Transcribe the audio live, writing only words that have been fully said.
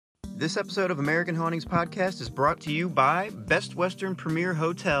This episode of American Hauntings Podcast is brought to you by Best Western Premier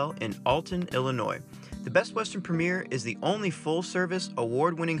Hotel in Alton, Illinois. The Best Western Premier is the only full-service,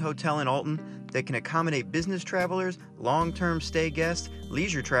 award-winning hotel in Alton that can accommodate business travelers, long-term stay guests,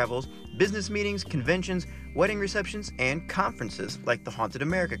 leisure travels, business meetings, conventions, wedding receptions, and conferences like the Haunted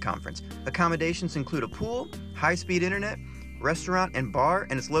America Conference. Accommodations include a pool, high-speed internet, restaurant, and bar,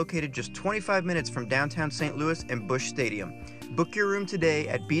 and it's located just 25 minutes from downtown St. Louis and Busch Stadium. Book your room today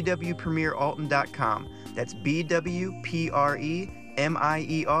at bwpremieralton.com. That's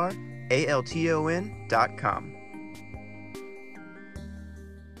bwpremieralton.com.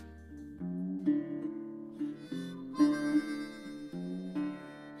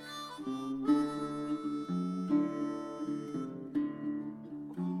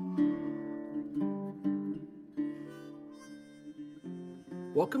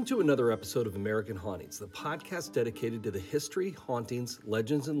 Welcome to another episode of American Hauntings, the podcast dedicated to the history, hauntings,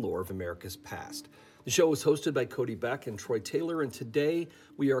 legends, and lore of America's past. The show is hosted by Cody Beck and Troy Taylor, and today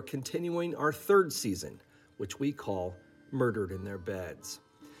we are continuing our third season, which we call Murdered in Their Beds.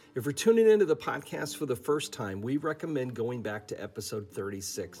 If you're tuning into the podcast for the first time, we recommend going back to episode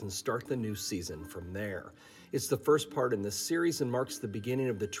 36 and start the new season from there. It's the first part in this series and marks the beginning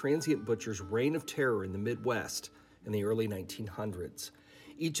of the transient butcher's reign of terror in the Midwest in the early 1900s.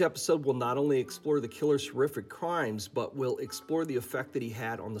 Each episode will not only explore the killer's horrific crimes, but will explore the effect that he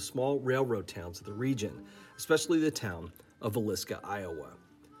had on the small railroad towns of the region, especially the town of Villisca, Iowa.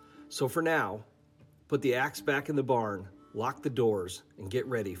 So for now, put the axe back in the barn, lock the doors, and get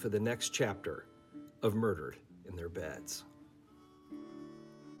ready for the next chapter of Murdered in Their Beds.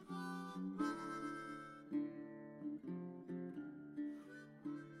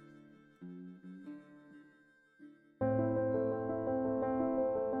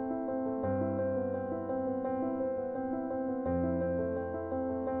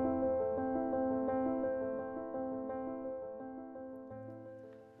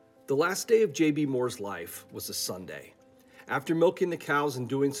 The last day of J.B. Moore's life was a Sunday. After milking the cows and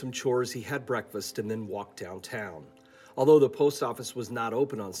doing some chores, he had breakfast and then walked downtown. Although the post office was not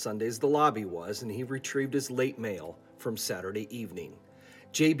open on Sundays, the lobby was, and he retrieved his late mail from Saturday evening.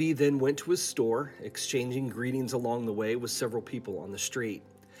 J.B. then went to his store, exchanging greetings along the way with several people on the street.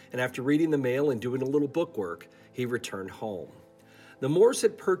 And after reading the mail and doing a little bookwork, he returned home. The Moores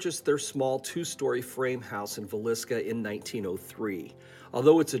had purchased their small two-story frame house in Villisca in 1903.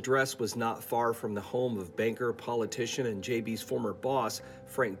 Although its address was not far from the home of banker, politician, and JB's former boss,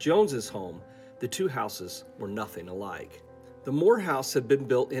 Frank Jones's home, the two houses were nothing alike. The Moore house had been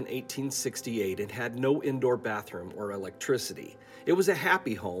built in 1868 and had no indoor bathroom or electricity. It was a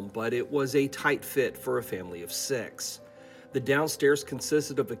happy home, but it was a tight fit for a family of 6. The downstairs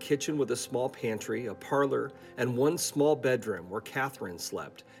consisted of a kitchen with a small pantry, a parlor, and one small bedroom where Catherine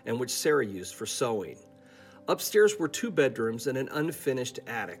slept and which Sarah used for sewing. Upstairs were 2 bedrooms and an unfinished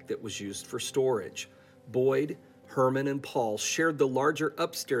attic that was used for storage. Boyd, Herman, and Paul shared the larger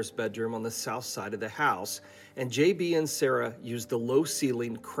upstairs bedroom on the south side of the house, and J.B. and Sarah used the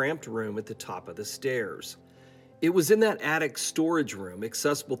low-ceilinged, cramped room at the top of the stairs. It was in that attic storage room,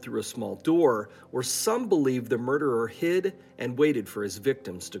 accessible through a small door, where some believe the murderer hid and waited for his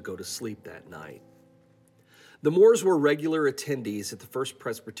victims to go to sleep that night. The Moores were regular attendees at the First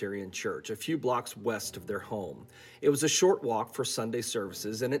Presbyterian Church, a few blocks west of their home. It was a short walk for Sunday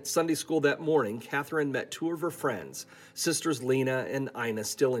services, and at Sunday school that morning, Catherine met 2 of her friends, sisters Lena and Ina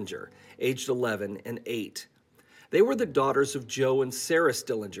Stillinger, aged 11 and 8. They were the daughters of Joe and Sarah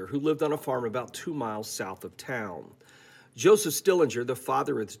Stillinger, who lived on a farm about 2 miles south of town. Joseph Stillinger, the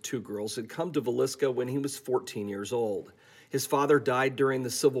father of the 2 girls, had come to Villisca when he was 14 years old. His father died during the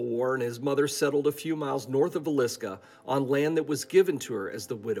Civil War, and his mother settled a few miles north of Villisca on land that was given to her as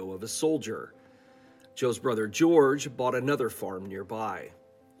the widow of a soldier. Joe's brother George bought another farm nearby.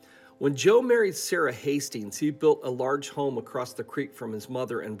 When Joe married Sarah Hastings, he built a large home across the creek from his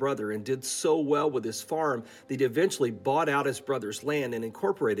mother and brother and did so well with his farm that he eventually bought out his brother's land and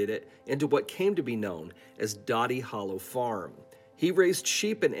incorporated it into what came to be known as Dottie Hollow Farm. He raised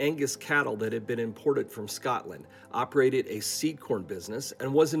sheep and Angus cattle that had been imported from Scotland, operated a seed corn business,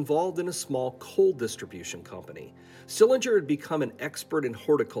 and was involved in a small coal distribution company. Stillinger had become an expert in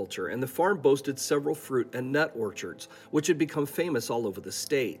horticulture, and the farm boasted several fruit and nut orchards, which had become famous all over the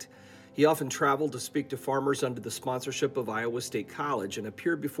state. He often traveled to speak to farmers under the sponsorship of Iowa State College and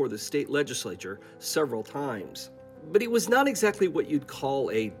appeared before the state legislature several times. But he was not exactly what you'd call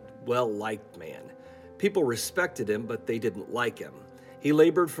a well-liked man. People respected him, but they didn't like him. He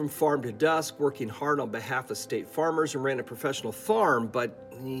labored from farm to dusk, working hard on behalf of state farmers and ran a professional farm,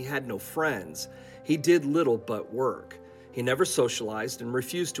 but he had no friends. He did little but work. He never socialized and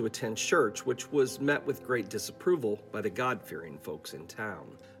refused to attend church, which was met with great disapproval by the God-fearing folks in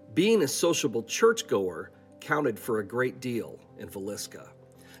town. Being a sociable churchgoer counted for a great deal in Villisca.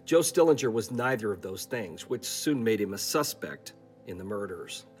 Joe Stillinger was neither of those things, which soon made him a suspect in the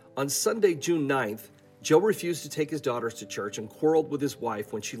murders. On Sunday, June 9th, Joe refused to take his daughters to church and quarreled with his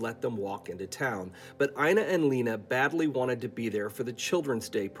wife when she let them walk into town. But Ina and Lena badly wanted to be there for the Children's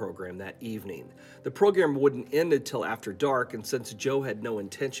Day program that evening. The program wouldn't end until after dark, and since Joe had no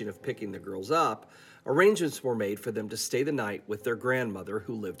intention of picking the girls up, arrangements were made for them to stay the night with their grandmother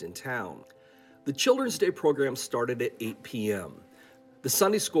who lived in town. The Children's Day program started at 8 p.m. The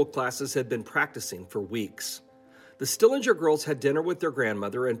Sunday school classes had been practicing for weeks. The Stillinger girls had dinner with their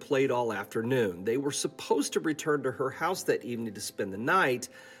grandmother and played all afternoon. They were supposed to return to her house that evening to spend the night,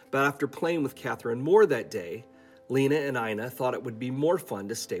 but after playing with Catherine Moore that day, Lena and Ina thought it would be more fun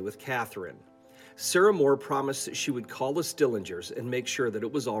to stay with Catherine. Sarah Moore promised that she would call the Stillingers and make sure that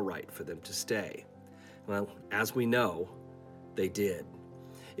it was all right for them to stay. Well, as we know, they did.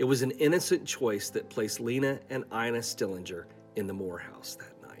 It was an innocent choice that placed Lena and Ina Stillinger in the Moore house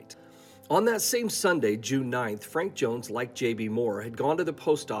that night. On that same Sunday, June 9th, Frank Jones, like J.B. Moore, had gone to the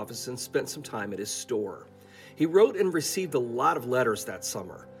post office and spent some time at his store. He wrote and received a lot of letters that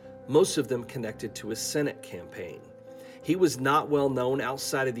summer, most of them connected to his Senate campaign. He was not well known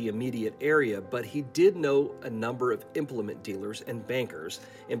outside of the immediate area, but he did know a number of implement dealers and bankers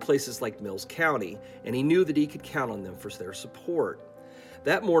in places like Mills County, and he knew that he could count on them for their support.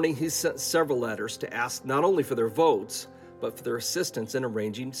 That morning, he sent several letters to ask not only for their votes, but for their assistance in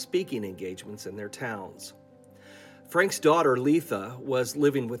arranging speaking engagements in their towns. Frank's daughter, Letha, was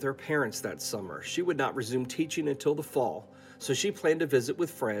living with her parents that summer. She would not resume teaching until the fall, so she planned to visit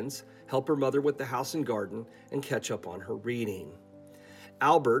with friends, help her mother with the house and garden, and catch up on her reading.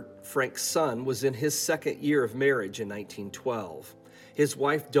 Albert, Frank's son, was in his second year of marriage in 1912. His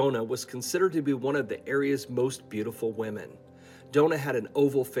wife, Donna, was considered to be one of the area's most beautiful women. Donna had an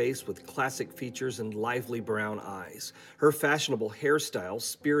oval face with classic features and lively brown eyes. Her fashionable hairstyle,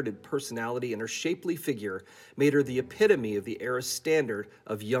 spirited personality, and her shapely figure made her the epitome of the era's standard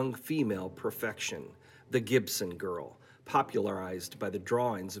of young female perfection, the Gibson girl, popularized by the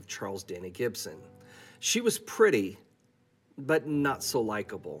drawings of Charles Dana Gibson. She was pretty, but not so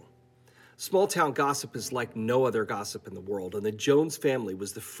likable. Small-town gossip is like no other gossip in the world, and the Jones family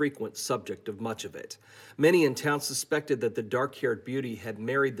was the frequent subject of much of it. Many in town suspected that the dark-haired beauty had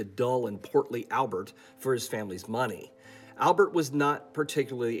married the dull and portly Albert for his family's money. Albert was not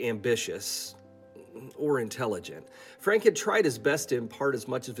particularly ambitious or intelligent. Frank had tried his best to impart as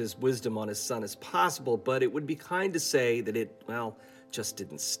much of his wisdom on his son as possible, but it would be kind to say that it, just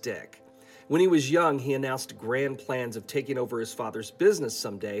didn't stick. When he was young, he announced grand plans of taking over his father's business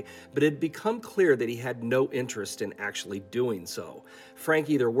someday, but it had become clear that he had no interest in actually doing so. Frank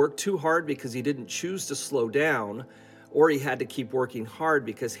either worked too hard because he didn't choose to slow down, or he had to keep working hard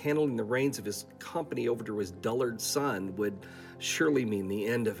because handing the reins of his company over to his dullard son would surely mean the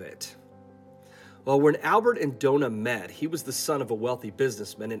end of it. Well, when Albert and Donna met, he was the son of a wealthy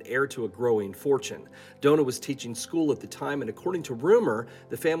businessman and heir to a growing fortune. Donna was teaching school at the time, and according to rumor,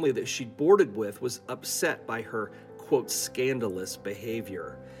 the family that she'd boarded with was upset by her, quote, scandalous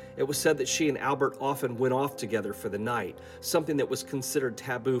behavior. It was said that she and Albert often went off together for the night, something that was considered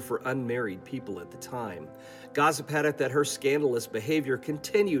taboo for unmarried people at the time. Gossip had it that her scandalous behavior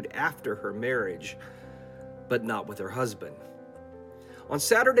continued after her marriage, but not with her husband. On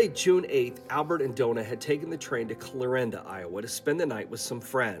Saturday, June 8th, Albert and Donna had taken the train to Clarinda, Iowa, to spend the night with some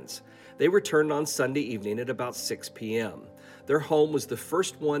friends. They returned on Sunday evening at about 6 p.m. Their home was the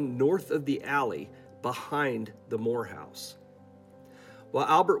first one north of the alley behind the Moore house. While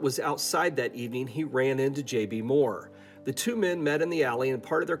Albert was outside that evening, he ran into J.B. Moore. The two men met in the alley, and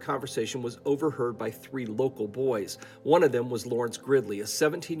part of their conversation was overheard by three local boys. One of them was Lawrence Gridley, a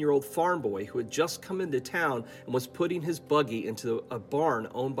 17-year-old farm boy who had just come into town and was putting his buggy into a barn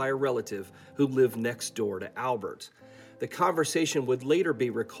owned by a relative who lived next door to Albert. The conversation would later be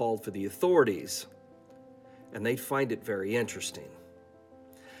recalled for the authorities, and they'd find it very interesting.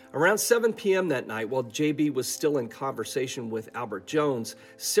 Around 7 p.m. that night, while J.B. was still in conversation with Albert Jones,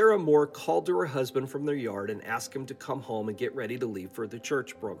 Sarah Moore called to her husband from their yard and asked him to come home and get ready to leave for the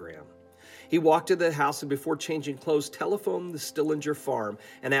church program. He walked to the house and before changing clothes, telephoned the Stillinger farm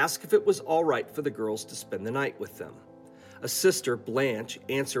and asked if it was all right for the girls to spend the night with them. A sister, Blanche,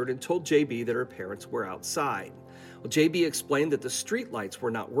 answered and told J.B. that her parents were outside. Well, J.B. explained that the street lights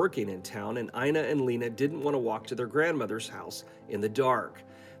were not working in town and Ina and Lena didn't want to walk to their grandmother's house in the dark.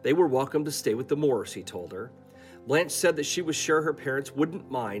 They were welcome to stay with the Moores, he told her. Blanche said that she was sure her parents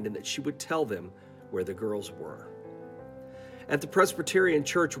wouldn't mind and that she would tell them where the girls were. At the Presbyterian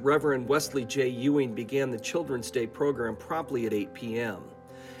Church, Reverend Wesley J. Ewing began the Children's Day program promptly at 8 p.m.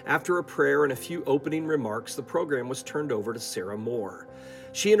 After a prayer and a few opening remarks, the program was turned over to Sarah Moore.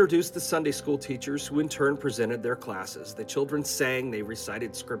 She introduced the Sunday school teachers, who in turn presented their classes. The children sang, they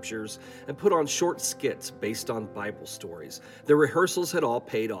recited scriptures, and put on short skits based on Bible stories. The rehearsals had all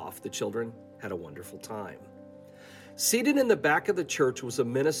paid off. The children had a wonderful time. Seated in the back of the church was a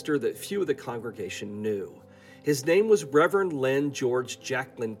minister that few of the congregation knew. His name was Reverend Len George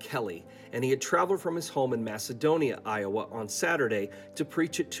Jacklin Kelly, and he had traveled from his home in Macedonia, Iowa, on Saturday to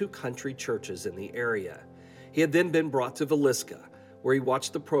preach at 2 country churches in the area. He had then been brought to Villisca, where he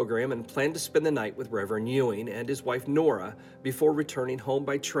watched the program and planned to spend the night with Reverend Ewing and his wife Nora before returning home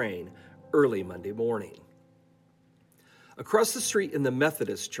by train early Monday morning. Across the street in the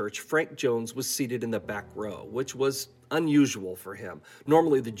Methodist church, Frank Jones was seated in the back row, which was unusual for him.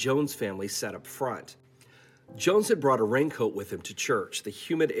 Normally, the Jones family sat up front. Jones had brought a raincoat with him to church. The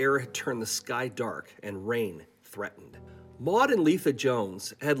humid air had turned the sky dark, and rain threatened. Maud and Letha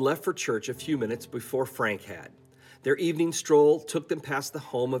Jones had left for church a few minutes before Frank had. Their evening stroll took them past the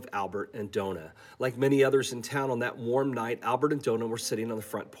home of Albert and Donna. Like many others in town on that warm night, Albert and Donna were sitting on the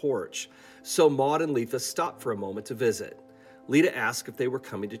front porch. So Maud and Letha stopped for a moment to visit. Lita asked if they were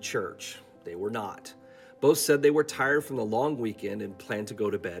coming to church. They were not. Both said they were tired from the long weekend and planned to go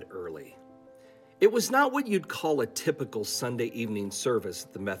to bed early. It was not what you'd call a typical Sunday evening service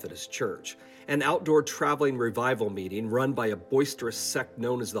at the Methodist Church. An outdoor traveling revival meeting run by a boisterous sect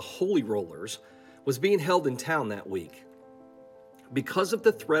known as the Holy Rollers was being held in town that week. Because of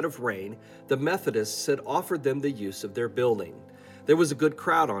the threat of rain, the Methodists had offered them the use of their building. There was a good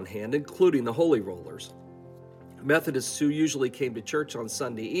crowd on hand, including the Holy Rollers. Methodists who usually came to church on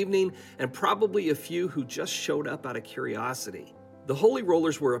Sunday evening, and probably a few who just showed up out of curiosity. The Holy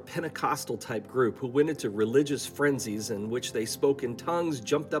Rollers were a Pentecostal-type group who went into religious frenzies in which they spoke in tongues,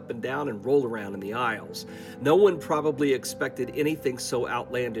 jumped up and down, and rolled around in the aisles. No one probably expected anything so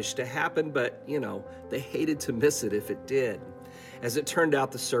outlandish to happen, but, they hated to miss it if it did. As it turned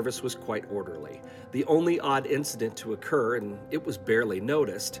out, the service was quite orderly. The only odd incident to occur, and it was barely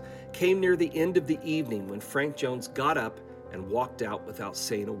noticed, came near the end of the evening when Frank Jones got up and walked out without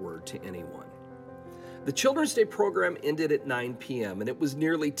saying a word to anyone. The Children's Day program ended at 9 p.m., and it was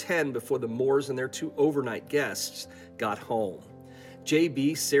nearly 10 before the Moores and their 2 overnight guests got home.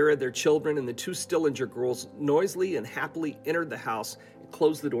 J.B., Sarah, their children, and the 2 Stillinger girls noisily and happily entered the house and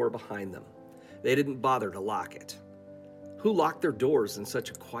closed the door behind them. They didn't bother to lock it. Who locked their doors in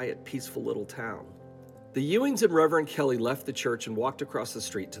such a quiet, peaceful little town? The Ewings and Reverend Kelly left the church and walked across the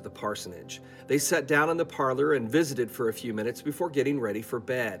street to the parsonage. They sat down in the parlor and visited for a few minutes before getting ready for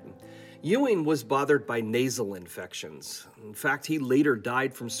bed. Ewing was bothered by nasal infections. In fact, he later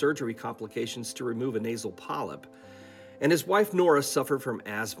died from surgery complications to remove a nasal polyp. And his wife Nora suffered from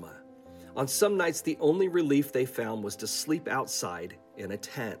asthma. On some nights, the only relief they found was to sleep outside in a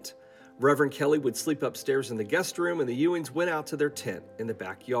tent. Reverend Kelly would sleep upstairs in the guest room, and the Ewings went out to their tent in the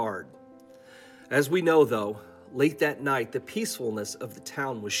backyard. As we know, though, late that night, the peacefulness of the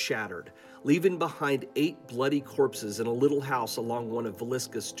town was shattered, leaving behind 8 bloody corpses in a little house along one of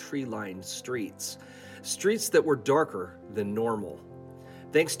Villisca's tree-lined streets. Streets that were darker than normal.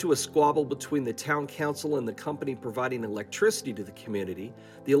 Thanks to a squabble between the town council and the company providing electricity to the community,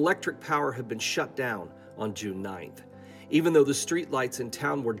 the electric power had been shut down on June 9th. Even though the street lights in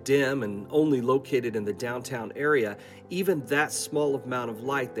town were dim and only located in the downtown area, even that small amount of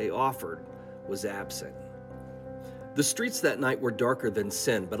light they offered was absent. The streets that night were darker than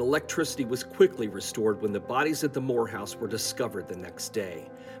sin, but electricity was quickly restored when the bodies at the Moore house were discovered the next day.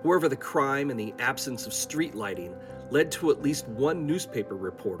 However, the crime and the absence of street lighting led to at least one newspaper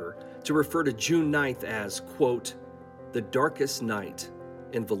reporter to refer to June 9th as, quote, the darkest night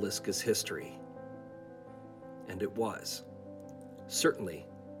in Villisca's history. And it was, certainly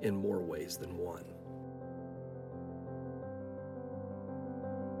in more ways than one.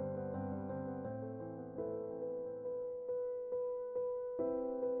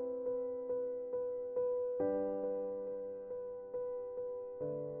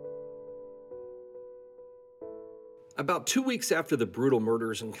 About 2 weeks after the brutal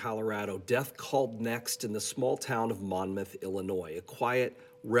murders in Colorado, death called next in the small town of Monmouth, Illinois, a quiet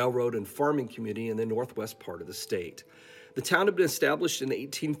railroad and farming community in the northwest part of the state. The town had been established in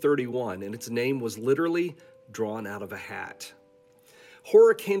 1831, and its name was literally drawn out of a hat.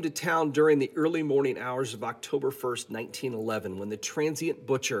 Horror came to town during the early morning hours of October 1st, 1911, when the transient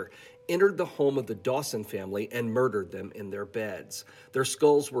butcher entered the home of the Dawson family and murdered them in their beds. Their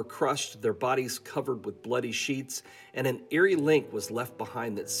skulls were crushed, their bodies covered with bloody sheets, and an eerie link was left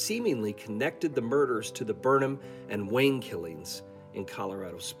behind that seemingly connected the murders to the Burnham and Wayne killings in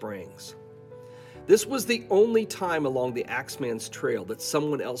Colorado Springs. This was the only time along the Axeman's trail that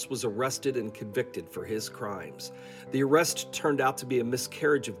someone else was arrested and convicted for his crimes. The arrest turned out to be a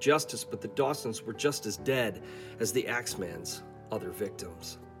miscarriage of justice, but the Dawsons were just as dead as the Axeman's other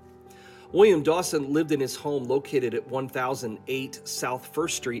victims. William Dawson lived in his home located at 1008 South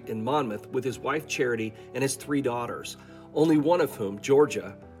 1st Street in Monmouth with his wife Charity and his 3 daughters, only one of whom,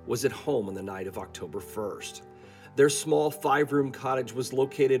 Georgia, was at home on the night of October 1st. Their small 5-room cottage was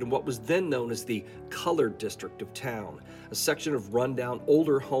located in what was then known as the Colored District of town, a section of rundown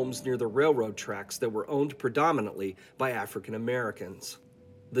older homes near the railroad tracks that were owned predominantly by African Americans.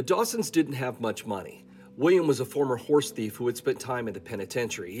 The Dawsons didn't have much money. William was a former horse thief who had spent time in the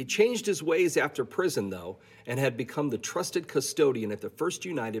penitentiary. He changed his ways after prison, though, and had become the trusted custodian at the First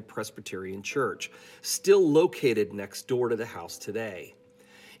United Presbyterian Church, still located next door to the house today.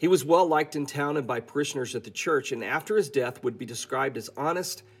 He was well liked in town and by parishioners at the church, and after his death would be described as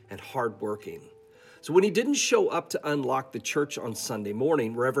honest and hardworking. So when he didn't show up to unlock the church on Sunday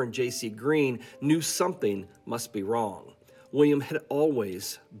morning, Reverend J.C. Green knew something must be wrong. William had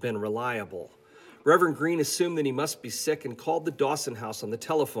always been reliable. Reverend Green assumed that he must be sick and called the Dawson house on the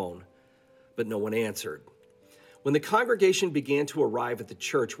telephone, but no one answered. When the congregation began to arrive at the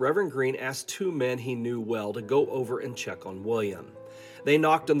church, Reverend Green asked 2 men he knew well to go over and check on William. They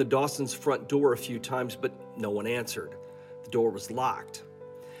knocked on the Dawsons' front door a few times, but no one answered. The door was locked.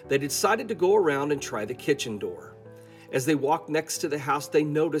 They decided to go around and try the kitchen door. As they walked next to the house, they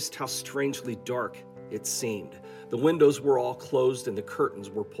noticed how strangely dark it seemed. The windows were all closed and the curtains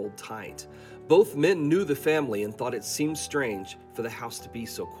were pulled tight. Both men knew the family and thought it seemed strange for the house to be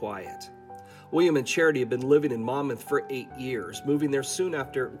so quiet. William and Charity had been living in Monmouth for 8 years, moving there soon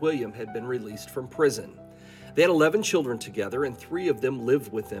after William had been released from prison. They had 11 children together, and 3 of them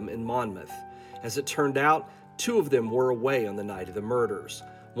lived with them in Monmouth. As it turned out, 2 of them were away on the night of the murders.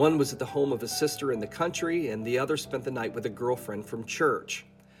 One was at the home of a sister in the country, and the other spent the night with a girlfriend from church.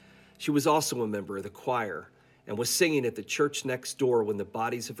 She was also a member of the choir and was singing at the church next door when the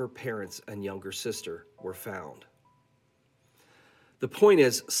bodies of her parents and younger sister were found. The point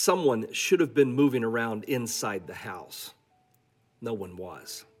is, someone should have been moving around inside the house. No one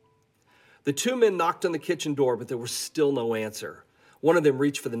was. The 2 men knocked on the kitchen door, but there was still no answer. One of them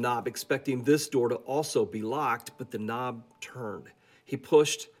reached for the knob, expecting this door to also be locked, but the knob turned. He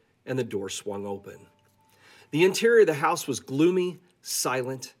pushed, and the door swung open. The interior of the house was gloomy,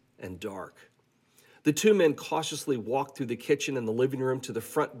 silent, and dark. The 2 men cautiously walked through the kitchen and the living room to the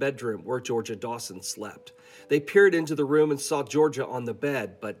front bedroom where Georgia Dawson slept. They peered into the room and saw Georgia on the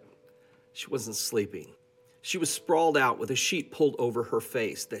bed, but she wasn't sleeping. She was sprawled out with a sheet pulled over her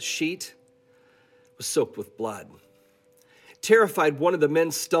face. That sheet was soaked with blood. Terrified, one of the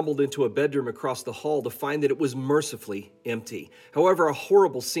men stumbled into a bedroom across the hall to find that it was mercifully empty. However, a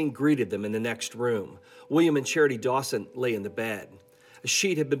horrible scene greeted them in the next room. William and Charity Dawson lay in the bed. A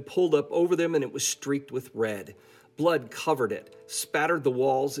sheet had been pulled up over them, and it was streaked with red. Blood covered it, spattered the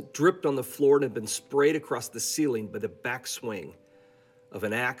walls, it dripped on the floor, and had been sprayed across the ceiling by the backswing of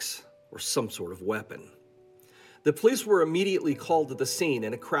an axe or some sort of weapon. The police were immediately called to the scene,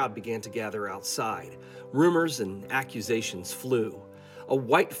 and a crowd began to gather outside. Rumors and accusations flew. A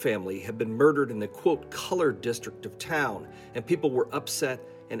white family had been murdered in the, quote, colored district of town, and people were upset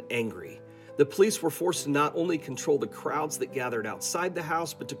and angry. The police were forced to not only control the crowds that gathered outside the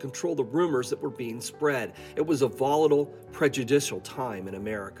house, but to control the rumors that were being spread. It was a volatile, prejudicial time in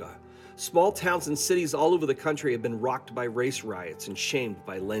America. Small towns and cities all over the country had been rocked by race riots and shamed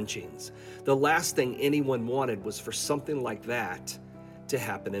by lynchings. The last thing anyone wanted was for something like that to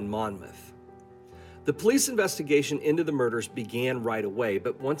happen in Monmouth. The police investigation into the murders began right away,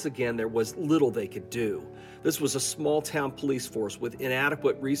 but once again, there was little they could do. This was a small-town police force with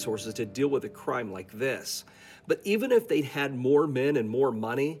inadequate resources to deal with a crime like this. But even if they'd had more men and more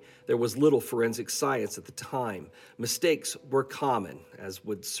money, there was little forensic science at the time. Mistakes were common, as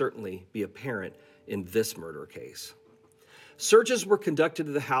would certainly be apparent in this murder case. Searches were conducted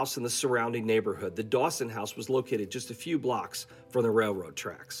of the house and the surrounding neighborhood. The Dawson house was located just a few blocks from the railroad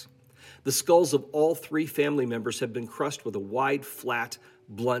tracks. The skulls of all 3 family members had been crushed with a wide, flat,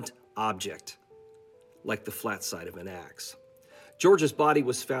 blunt object, like the flat side of an axe. Georgia's body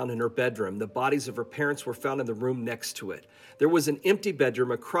was found in her bedroom. The bodies of her parents were found in the room next to it. There was an empty bedroom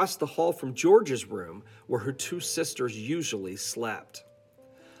across the hall from Georgia's room where her 2 sisters usually slept.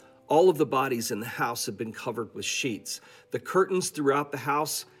 All of the bodies in the house had been covered with sheets. The curtains throughout the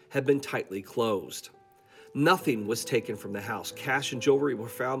house had been tightly closed. Nothing was taken from the house. Cash and jewelry were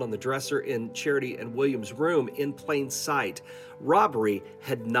found on the dresser in Charity and William's room in plain sight. Robbery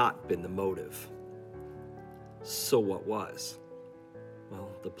had not been the motive. So what was? Well,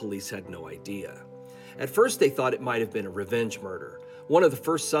 the police had no idea. At first, they thought it might have been a revenge murder. One of the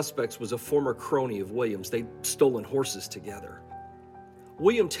first suspects was a former crony of William's. They'd stolen horses together.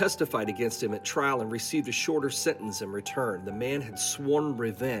 William testified against him at trial and received a shorter sentence in return. The man had sworn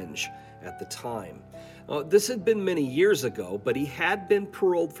revenge at the time. This had been many years ago, but he had been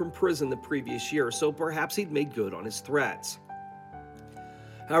paroled from prison the previous year, so perhaps he'd made good on his threats.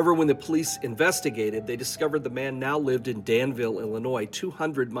 However, when the police investigated, they discovered the man now lived in Danville, Illinois,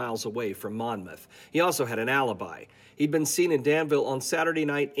 200 miles away from Monmouth. He also had an alibi. He'd been seen in Danville on Saturday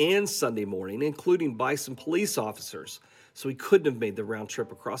night and Sunday morning, including by some police officers, so he couldn't have made the round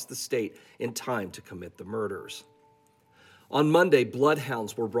trip across the state in time to commit the murders. On Monday,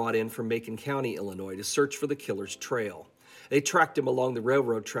 bloodhounds were brought in from Macon County, Illinois, to search for the killer's trail. They tracked him along the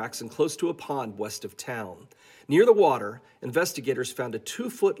railroad tracks and close to a pond west of town. Near the water, investigators found a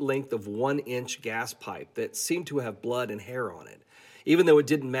 2-foot length of 1-inch gas pipe that seemed to have blood and hair on it. Even though it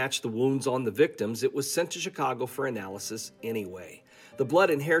didn't match the wounds on the victims, it was sent to Chicago for analysis anyway. The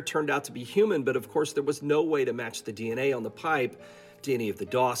blood and hair turned out to be human, but of course there was no way to match the DNA on the pipe to any of the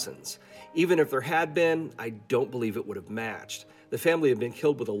Dawsons. Even if there had been, I don't believe it would have matched. The family had been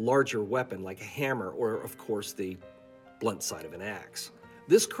killed with a larger weapon like a hammer or, of course, the blunt side of an axe.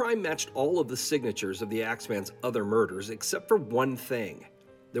 This crime matched all of the signatures of the Axeman's other murders except for one thing.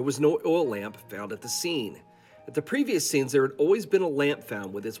 There was no oil lamp found at the scene. At the previous scenes, there had always been a lamp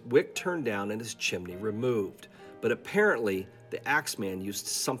found with its wick turned down and its chimney removed. But apparently, the Axeman used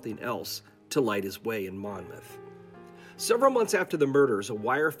something else to light his way in Monmouth. Several months after the murders, a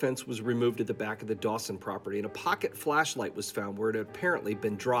wire fence was removed at the back of the Dawson property and a pocket flashlight was found where it had apparently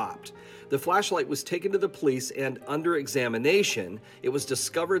been dropped. The flashlight was taken to the police and under examination, it was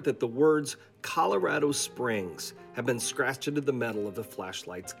discovered that the words Colorado Springs had been scratched into the metal of the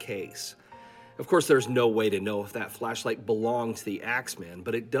flashlight's case. Of course, there's no way to know if that flashlight belonged to the Axeman,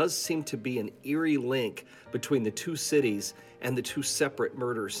 but it does seem to be an eerie link between the two cities and the two separate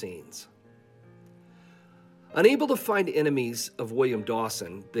murder scenes. Unable to find enemies of William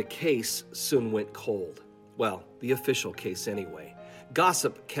Dawson, the case soon went cold. Well, the official case anyway.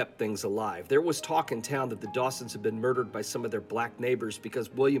 Gossip kept things alive. There was talk in town that the Dawsons had been murdered by some of their black neighbors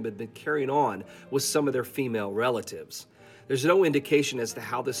because William had been carrying on with some of their female relatives. There's no indication as to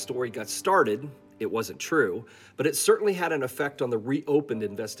how this story got started. It wasn't true, but it certainly had an effect on the reopened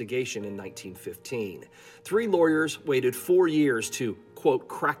investigation in 1915. 3 lawyers waited 4 years to, quote,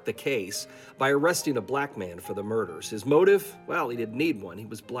 crack the case by arresting a black man for the murders. His motive? Well, he didn't need one. He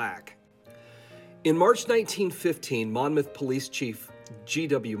was black. In March 1915, Monmouth Police Chief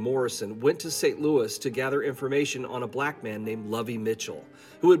G.W. Morrison went to St. Louis to gather information on a black man named Lovey Mitchell,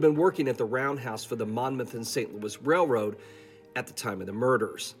 who had been working at the roundhouse for the Monmouth and St. Louis Railroad at the time of the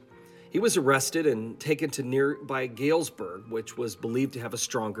murders. He was arrested and taken to nearby Galesburg, which was believed to have a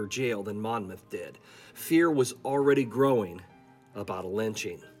stronger jail than Monmouth did. Fear was already growing about a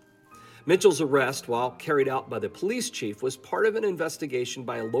lynching. Mitchell's arrest, while carried out by the police chief, was part of an investigation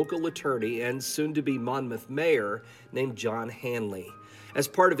by a local attorney and soon-to-be Monmouth mayor named John Hanley. As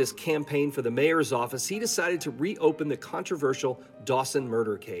part of his campaign for the mayor's office, he decided to reopen the controversial Dawson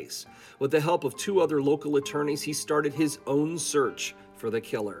murder case. With the help of 2 other local attorneys, he started his own search for the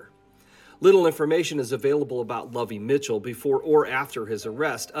killer. Little information is available about Lovey Mitchell before or after his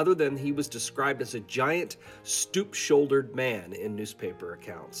arrest, other than he was described as a giant, stoop-shouldered man in newspaper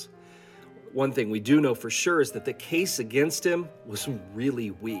accounts. One thing we do know for sure is that the case against him was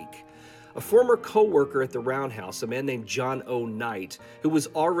really weak. A former co-worker at the roundhouse, a man named John O. Knight, who was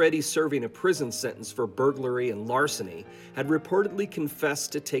already serving a prison sentence for burglary and larceny, had reportedly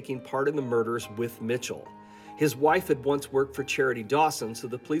confessed to taking part in the murders with Mitchell. His wife had once worked for Charity Dawson, so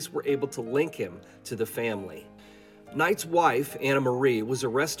the police were able to link him to the family. Knight's wife, Anna Marie, was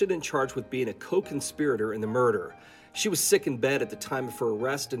arrested and charged with being a co-conspirator in the murder. She was sick in bed at the time of her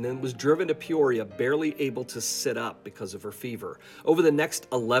arrest and then was driven to Peoria, barely able to sit up because of her fever. Over the next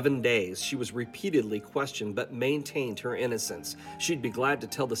 11 days, she was repeatedly questioned but maintained her innocence. She'd be glad to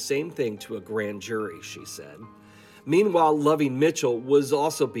tell the same thing to a grand jury, she said. Meanwhile, Lovey Mitchell was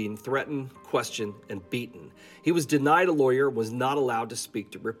also being threatened, questioned, and beaten. He was denied a lawyer and was not allowed to speak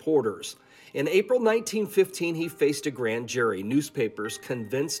to reporters. In April 1915, he faced a grand jury. Newspapers,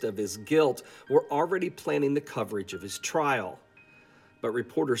 convinced of his guilt, were already planning the coverage of his trial. But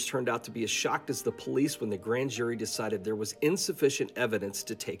reporters turned out to be as shocked as the police when the grand jury decided there was insufficient evidence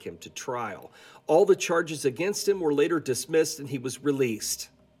to take him to trial. All the charges against him were later dismissed and he was released.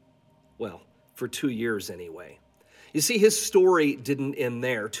 Well, for 2 years anyway. You see, his story didn't end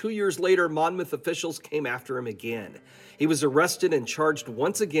there. 2 years later, Monmouth officials came after him again. He was arrested and charged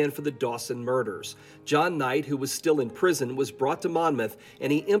once again for the Dawson murders. John Knight, who was still in prison, was brought to Monmouth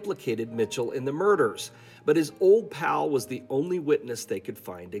and he implicated Mitchell in the murders. But his old pal was the only witness they could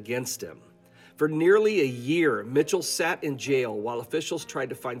find against him. For nearly a year, Mitchell sat in jail while officials tried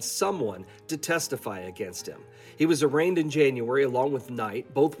to find someone to testify against him. He was arraigned in January along with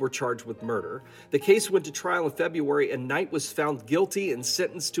Knight. Both were charged with murder. The case went to trial in February and Knight was found guilty and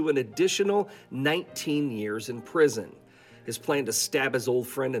sentenced to an additional 19 years in prison. His plan to stab his old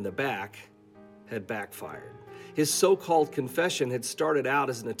friend in the back had backfired. His so-called confession had started out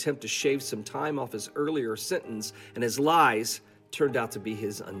as an attempt to shave some time off his earlier sentence, and his lies turned out to be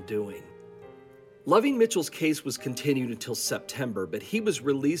his undoing. Loving Mitchell's case was continued until September, but he was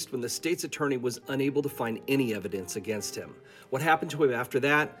released when the state's attorney was unable to find any evidence against him. What happened to him after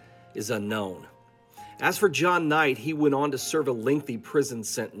that is unknown. As for John Knight, he went on to serve a lengthy prison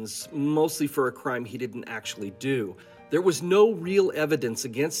sentence, mostly for a crime he didn't actually do. There was no real evidence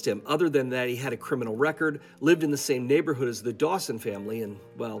against him other than that he had a criminal record, lived in the same neighborhood as the Dawson family, and,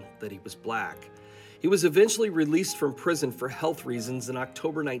 well, that he was black. He was eventually released from prison for health reasons in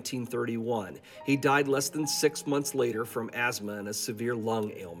October 1931. He died less than 6 months later from asthma and a severe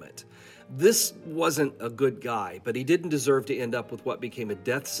lung ailment. This wasn't a good guy, but he didn't deserve to end up with what became a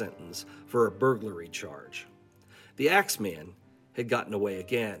death sentence for a burglary charge. The Axeman had gotten away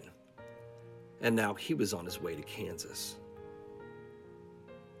again, and now he was on his way to Kansas.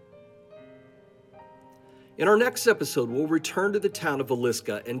 In our next episode, we'll return to the town of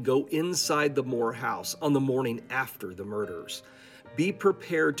Villisca and go inside the Moore house on the morning after the murders. Be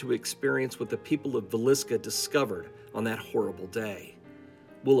prepared to experience what the people of Villisca discovered on that horrible day.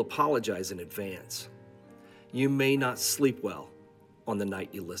 We'll apologize in advance. You may not sleep well on the night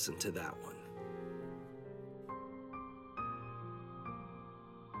you listen to that one.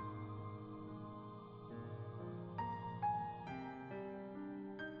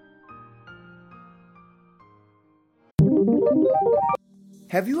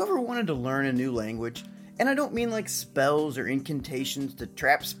 Have you ever wanted to learn a new language? And I don't mean like spells or incantations to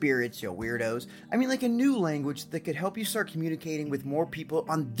trap spirits, you weirdos. I mean like a new language that could help you start communicating with more people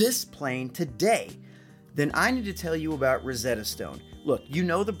on this plane today. Then I need to tell you about Rosetta Stone. Look, you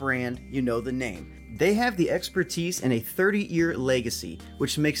know the brand, you know the name. They have the expertise and a 30-year legacy,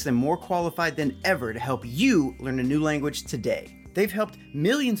 which makes them more qualified than ever to help you learn a new language today. They've helped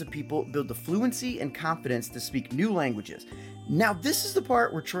millions of people build the fluency and confidence to speak new languages. Now, this is the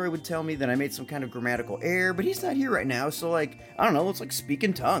part where Troy would tell me that I made some kind of grammatical error, but he's not here right now, so I don't know, it's like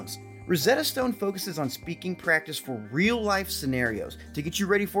speaking tongues. Rosetta Stone focuses on speaking practice for real-life scenarios to get you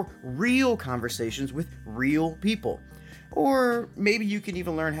ready for real conversations with real people. Or maybe you can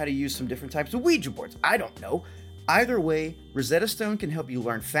even learn how to use some different types of Ouija boards. I don't know. Either way, Rosetta Stone can help you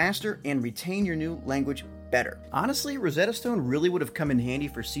learn faster and retain your new language better. Honestly, Rosetta Stone really would have come in handy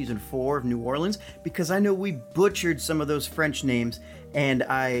for season 4 of New Orleans because I know we butchered some of those French names, and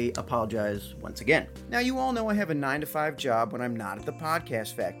I apologize once again. Now, you all know I have a 9-to-5 job when I'm not at the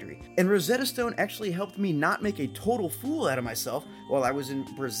podcast factory, and Rosetta Stone actually helped me not make a total fool out of myself while I was in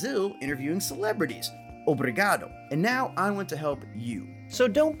Brazil interviewing celebrities. Obrigado. And now I want to help you. So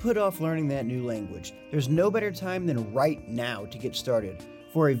don't put off learning that new language. There's no better time than right now to get started.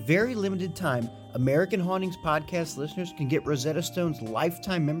 For a very limited time, American Hauntings podcast listeners can get Rosetta Stone's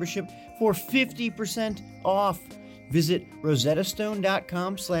lifetime membership for 50% off. Visit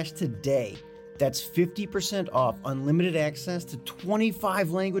rosettastone.com/today. That's 50% off unlimited access to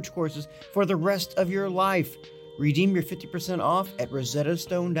 25 language courses for the rest of your life. Redeem your 50% off at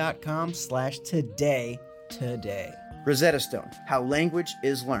rosettastone.com/today today. Rosetta Stone, how language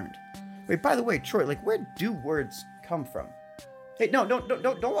is learned. Wait, by the way, Troy, where do words come from? Hey, no,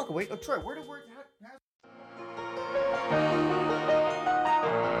 don't walk away. Oh, Troy, where do words...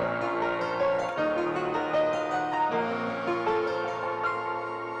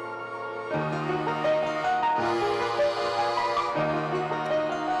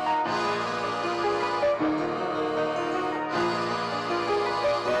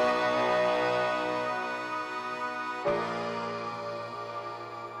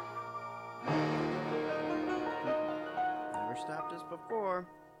 Never stopped us before.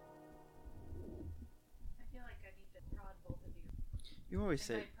 I feel like I need to prod both of you. You always If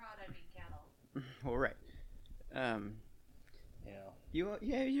say... I prod, I mean cattle. Well, right.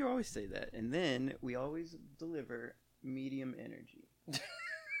 You always say that, and then we always deliver medium energy.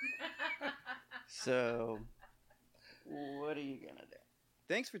 So, what are you gonna do?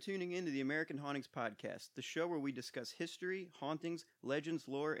 Thanks for tuning in to the American Hauntings Podcast, the show where we discuss history, hauntings, legends,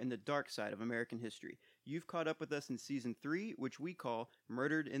 lore, and the dark side of American history. You've caught up with us in Season 3, which we call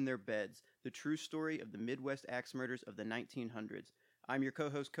Murdered in Their Beds, the true story of the Midwest axe murders of the 1900s. I'm your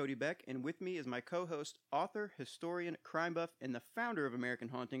co-host, Cody Beck, and with me is my co-host, author, historian, crime buff, and the founder of American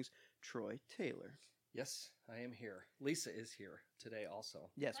Hauntings, Troy Taylor. Yes, I am here. Lisa is here today also.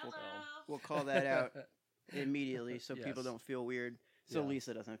 Yes, Hello. we'll call that out immediately so Yes. people don't feel weird. So Yeah.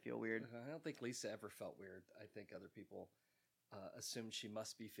 Lisa doesn't feel weird. I don't think Lisa ever felt weird. I think other people assumed she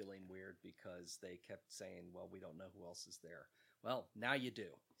must be feeling weird because they kept saying, well, we don't know who else is there. Well, now you do.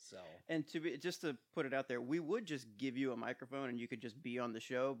 So And just to put it out there, we would just give you a microphone and you could just be on the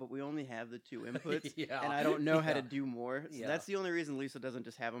show, but we only have the 2 inputs, Yeah. and I don't know how to Yeah. do more. So Yeah. that's the only reason Lisa doesn't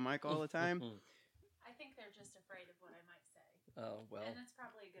just have a mic all the time. I think they're just afraid of what I might say. Oh, well, And that's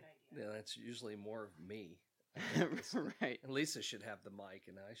probably a good idea. yeah, that's usually more of me. Right. And Lisa should have the mic,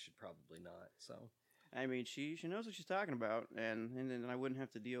 and I should probably not. So I mean, she knows what she's talking about, and then I wouldn't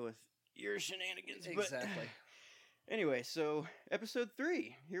have to deal with your shenanigans. But exactly. anyway, so episode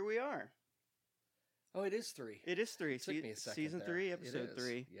 3, here we are. Oh, it is 3. It is 3. It took me a second. Season there. 3, It episode is.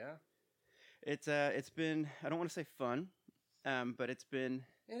 3. Yeah. It's been, I don't want to say fun, but it's been.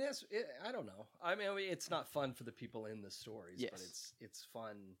 It is. I don't know. I mean, it's not fun for the people in the stories, but Yes. it's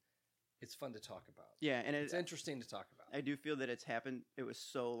fun. It's fun to talk about. Yeah, and It's interesting to talk about. I do feel that it's happened. It was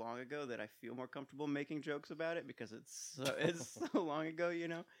so long ago that I feel more comfortable making jokes about it because it's so long ago, you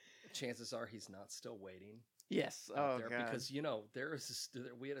know. Chances are he's not still waiting Yes. out Oh there god. because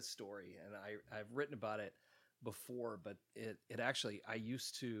we had a story, and I've written about it before, but it actually, I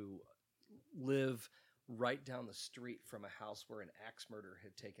used to live right down the street from a house where an axe murder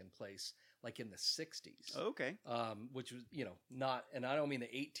had taken place, like in the 60s. Okay. Which was, not, and I don't mean the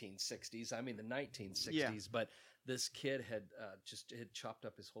 1860s, I mean the 1960s, Yeah. but this kid had had chopped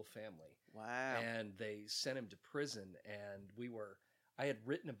up his whole family, Wow. and they sent him to prison. And I had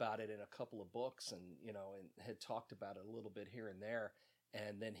written about it in a couple of books, and and had talked about it a little bit here and there.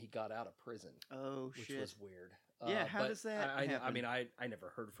 And then he got out of prison, Oh which shit. was weird. Yeah, how but does that I happen? mean, I never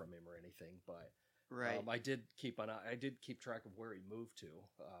heard from him or anything, but Right. I did keep track of where he moved to.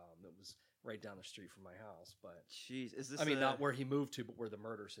 It was right down the street from my house, but Jeez, is this? I mean, a- not where he moved to, but where the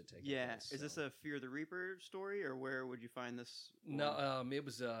murders had taken Yeah. place. Is this so. a Fear the Reaper story, or where would you find this? No, one? it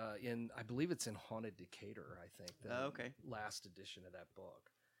was I believe it's in Haunted Decatur, I think. The Oh, okay. last edition of that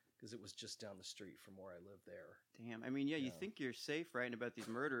book, because it was just down the street from where I lived there. Damn. I mean, yeah, you Yeah. think you're safe writing about these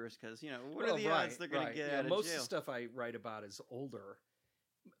murderers because what Well, are the right, odds they're going right. to get Yeah, out of most jail? of the stuff I write about is older,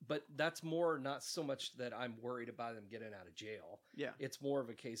 but that's more not so much that I'm worried about them getting out of jail. Yeah. It's more of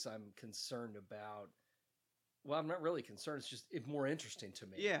a case I'm concerned about. Well, I'm not really concerned. It's more interesting to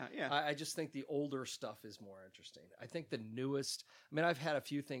me. Yeah. Yeah. I just think the older stuff is more interesting. I think the newest. I mean, I've had a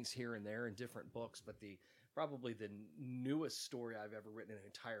few things here and there in different books, but probably the newest story I've ever written an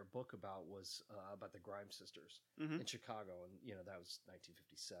entire book about was about the Grimes sisters Mhm. in Chicago, and that was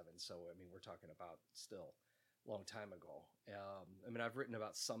 1957. So I mean, we're talking about still a long time ago. I mean, I've written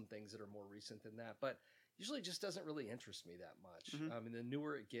about some things that are more recent than that, but usually it just doesn't really interest me that much. Mhm. I mean, the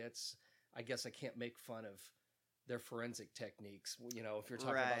newer it gets, I guess I can't make fun of their forensic techniques, if you're talking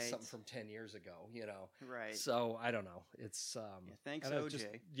about Right. something from 10 years ago, Right. So I don't know. It's Yeah, thanks, I don't know,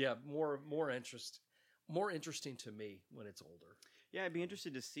 OJ. more interesting to me when it's older. Yeah, I'd be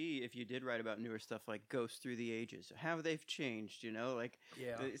interested to see if you did write about newer stuff like ghosts through the ages, how they've changed. Like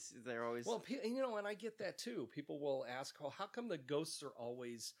Yeah. they're always Well, and I get that too. People will ask, "Oh, how come the ghosts are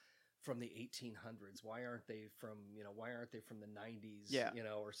always from the 1800s? Why aren't they from the 90s?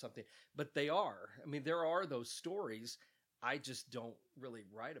 Yeah. Or something?" But they are. I mean, there are those stories. I just don't really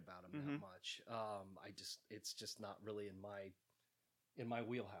write about them that Mhm. much. It's just not really in my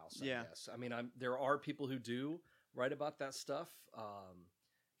wheelhouse. I Yeah. guess. I mean, there are people who do write about that stuff.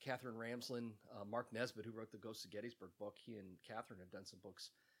 Catherine Ramsland, Mark Nesbitt, who wrote the Ghosts of Gettysburg book, he and Catherine have done some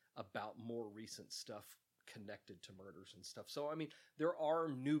books about more recent stuff connected to murders and stuff. So, I mean, there are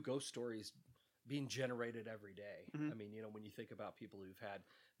new ghost stories being generated every day. Mhm. I mean, when you think about people who've had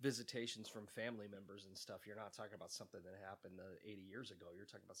visitations from family members and stuff, you're not talking about something that happened 80 years ago. You're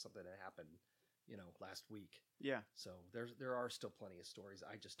talking about something that happened, last week. yeah. So there are still plenty of stories.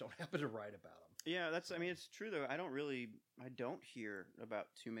 I just don't happen to write about them. Yeah, I mean, it's true though. I don't hear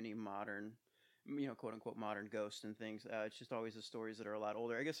about too many modern, quote unquote modern ghosts and things. It's just always the stories that are a lot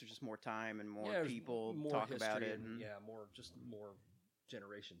older. I guess there's just more time and more there's people more talk about history it. and, and- more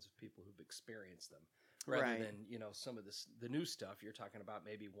generations of people who've experienced them, rather Right. than some of the new stuff. You're talking about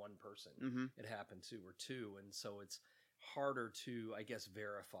maybe one person Mhm. it happened to, or two, and so it's harder to, I guess,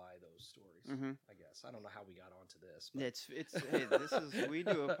 verify those stories. Mhm. I guess I don't know how we got onto this. But It's hey, this is we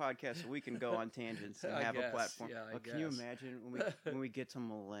do a podcast so we can go on tangents and I have a guess, platform. yeah, I But can you guess. imagine when we get to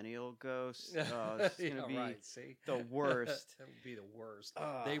millennial ghosts? Oh, it's yeah, gonna be right. See, the worst. That would be the worst.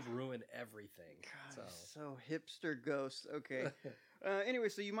 Ah. They ruin everything. God, so hipster ghosts. Okay. Anyway,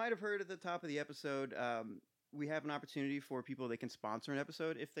 so you might have heard at the top of the episode, we have an opportunity for people that can sponsor an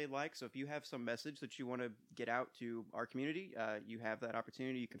episode if they like. So if you have some message that you want to get out to our community, you have that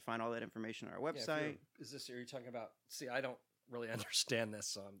opportunity. You can find all that information on our website. Are you talking about? See, I don't really understand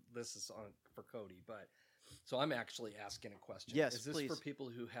this. This is on for Cody, but so I'm actually asking a question. Yes, is this please. for people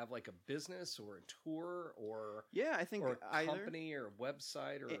who have like a business or a tour or Yeah, I think or a either. company or a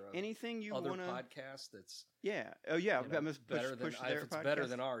website or Anything you other want to. podcast that's Yeah. Oh, yeah. you know, Push better than their if it's better podcast.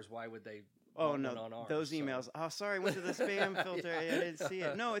 than ours. Why would they? Oh want no, one on ours? those So- emails. Oh, sorry, I went to the spam filter. Yeah. I didn't see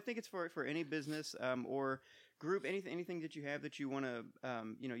it. No, I think it's for any business or group, anything that you have that you want to,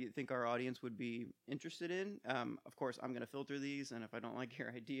 you think our audience would be interested in. Of course, I'm going to filter these, and if I don't like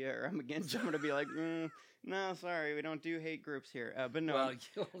your idea or I'm against, I'm going to be like, no, sorry, we don't do hate groups here. But no. Well,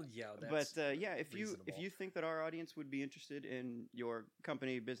 yeah, that's Yeah, if reasonable. you think that our audience would be interested in your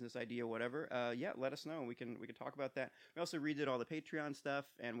company, business idea, whatever, let us know. We can talk about that. We also redid all the Patreon stuff,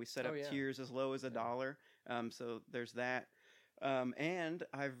 and we set up tiers as low as $1. So there's that. And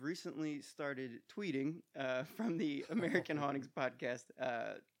I've recently started tweeting from the American Hauntings Podcast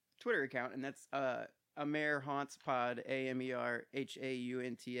Twitter account, and that's Amer Haunts Pod,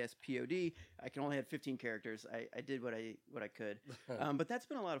 AMERHAUNTSPOD. I can only have 15 characters. I did what I could, but that's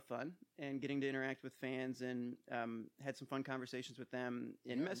been a lot of fun, and getting to interact with fans and had some fun conversations with them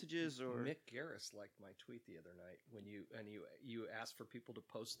in messages. Or Mick Garris liked my tweet the other night when you asked for people to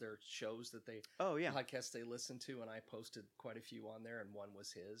post their shows that they podcasts they listen to, and I posted quite a few on there, and one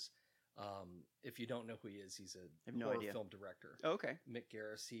was his. If you don't know who he is, he's a horror film director. Oh, okay. Mick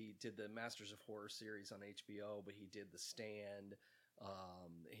Garris. He did the Masters of Horror series on HBO, but he did The Stand.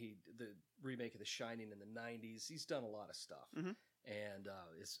 The remake of The Shining in the 90s. He's done a lot of stuff. Mhm. And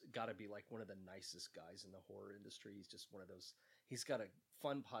it's got to be like one of the nicest guys in the horror industry. He's just one of those. He's got a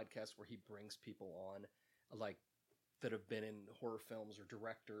fun podcast where he brings people on, like that have been in horror films or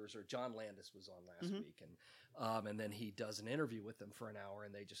directors. Or John Landis was on last week, and then he does an interview with them for an hour,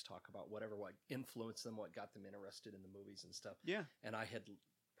 and they just talk about what influenced them, what got them interested in the movies and stuff. Yeah. And I had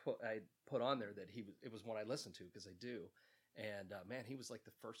put on there that it was one I listened to because I do. And man, he was like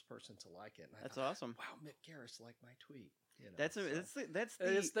the first person to like it. And That's awesome. Wow, Mick Garris liked my tweet. You know, That's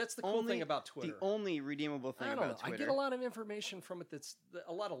that's the only cool thing about Twitter. The only redeemable thing I don't about know. Twitter. I get a lot of information from it. That's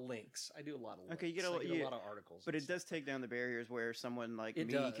a lot of links. I do a lot of links. Okay, you get I get a lot of articles, but and it does stuff. take down the barriers where someone like It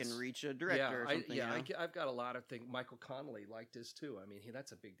me does. can reach a director or something. I've got a lot of things. Michael Connolly liked his too. I mean,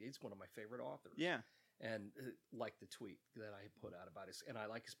 that's a big deal. He's one of my favorite authors. Yeah. And liked the tweet that I put out about his, and I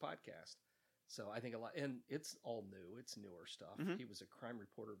like his podcast. So I think a lot, and it's all new. It's newer stuff. Mhm. He was a crime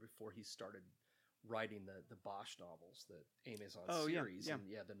reporter before he started writing the Bosch novels, the Amazon Oh, yeah, series, yeah. and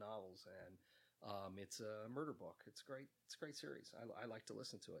the novels, and it's a murder book. It's great. It's a great series. I like to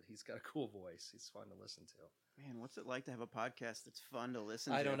listen to it. He's got a cool voice. He's fun to listen to. Man, what's it like to have a podcast that's fun to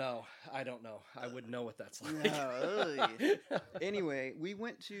listen to? I don't know. I wouldn't know what that's like. No, anyway, we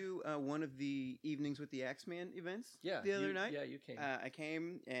went to one of the Evenings with the Axeman events the other night. Yeah, you came. I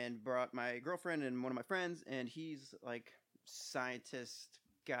came and brought my girlfriend and one of my friends, and he's like scientist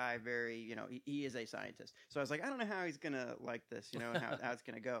guy, very, he is a scientist. So I was like, I don't know how he's going to like this, and how it's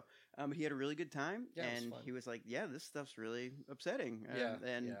going to go. But he had a really good time, and he was like, yeah, this stuff's really upsetting. A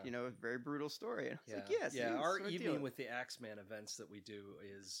very brutal story. And I was like, yes. Yeah, our Evening with the Axeman events that we do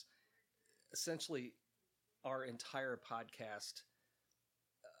is essentially our entire podcast,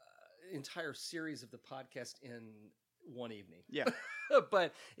 entire series of the podcast in one evening. Yeah.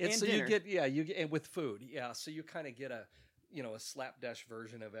 But it's and so dinner. you get and with food. Yeah, so you kind of get a slapdash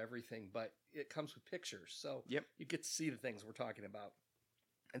version of everything, but it comes with pictures. So you get to see the things we're talking about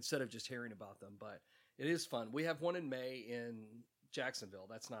instead of just hearing about them. But it is fun. We have one in May in Jacksonville.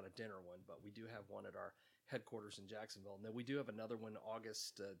 That's not a dinner one, but we do have one at our headquarters in Jacksonville. And then we do have another one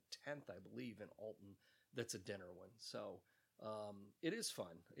August 10th, I believe, in Alton. That's a dinner one. So it is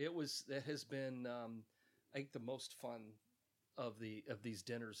fun. It has been, I think, the most fun of these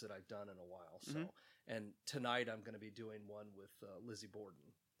dinners that I've done in a while. So, and tonight I'm going to be doing one with Lizzie Borden.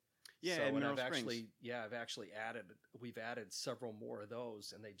 Yeah, so, and and I've actually we've added several more of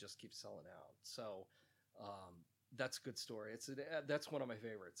those, and they just keep selling out. So, that's a good story. That's one of my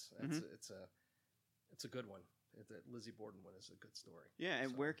favorites. It's a good one. The Lizzie Borden one is a good story. Yeah,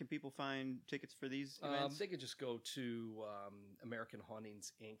 and where can people find tickets for these events? They could just go to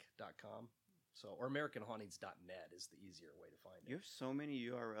AmericanHauntingsInc.com. So, or AmericanHauntings.net is the easier way to find it. You have so many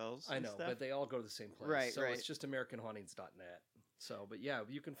URLs. I and know, stuff. but they all go to the same place. Right, so right. it's just AmericanHauntings.net. So, but yeah,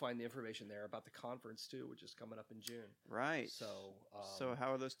 you can find the information there about the conference too, which is coming up in June. Right. So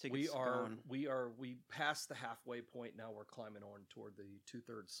how are those tickets going? We passed the halfway point. Now we're climbing on toward the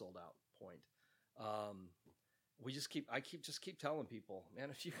 2/3 sold out point. I keep telling people, man,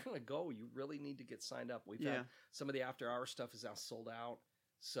 if you're going to go, you really need to get signed up. We've had some of the after hour stuff is now sold out.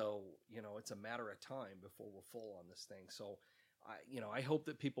 So, it's a matter of time before we're full on this thing. So I hope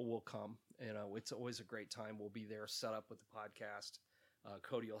that people will come. It's always a great time. We'll be there set up with the podcast.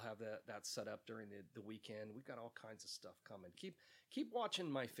 Cody will have that set up during the weekend. We've got all kinds of stuff coming. Keep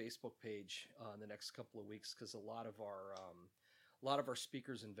watching my Facebook page in the next couple of weeks, because a lot of our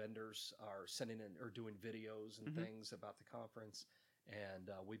speakers and vendors are sending in or doing videos and things about the conference, and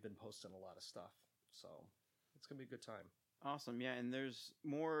we've been posting a lot of stuff. So it's gonna be a good time. Awesome, yeah, and there's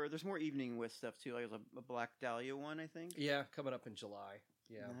more evening with stuff too. Like there's a Black Dahlia one, I think. Yeah, coming up in July.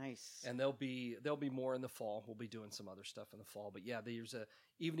 Yeah, nice. And there'll be more in the fall. We'll be doing some other stuff in the fall, but yeah, there's a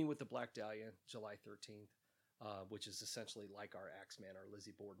evening with the Black Dahlia, July 13th, which is essentially like our Axeman, our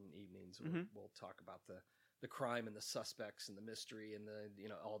Lizzie Borden evenings. We'll talk about the crime and the suspects and the mystery and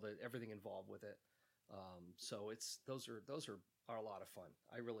everything involved with it. So those are a lot of fun.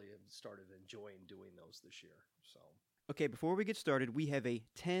 I really have started enjoying doing those this year. So. Okay, before we get started, we have a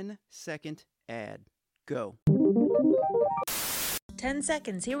 10-second ad. Go. 10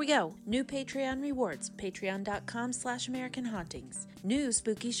 seconds, here we go. New Patreon rewards, patreon.com/American Hauntings. New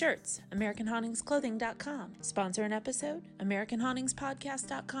spooky shirts, AmericanHauntingsClothing.com. Sponsor an episode,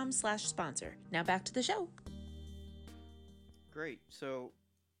 AmericanHauntingsPodcast.com/sponsor. Now back to the show. Great. So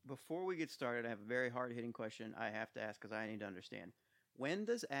before we get started, I have a very hard-hitting question I have to ask because I need to understand. When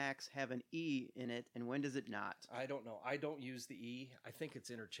does Axe have an E in it, and when does it not? I don't know. I don't use the E. I think it's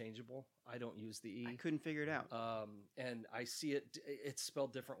interchangeable. I don't use the E. I couldn't figure it out. And I see it's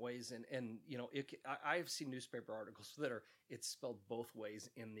spelled different ways. And I've seen newspaper articles that it's spelled both ways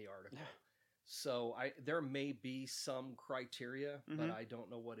in the article. So there may be some criteria, but I don't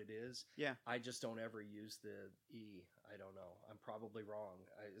know what it is. Yeah. I just don't ever use the E. I don't know. I'm probably wrong.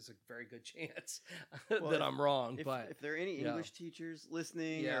 There's a very good chance that I'm wrong. But if there are any English teachers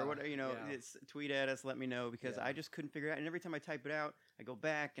listening or whatever, it's tweet at us, let me know, because I just couldn't figure it out. And every time I type it out, I go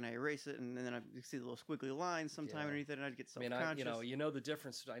back and I erase it, and then I see the little squiggly lines sometime underneath it, and I get self-conscious. You know the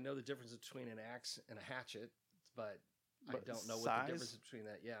difference. I know the difference between an axe and a hatchet, but I don't know what the difference between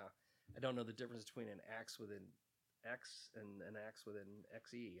that. Yeah. I don't know the difference between an axe with an X and an axe with an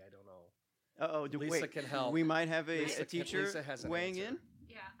XE. I don't know. Lisa can help. We might have a teacher weighing in.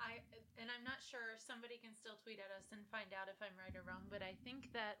 Yeah, I'm not sure. Somebody can still tweet at us and find out if I'm right or wrong, but I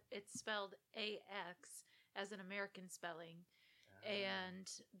think that it's spelled AX as an American spelling,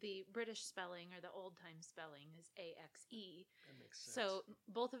 and the British spelling or the old-time spelling is AXE. That makes sense. So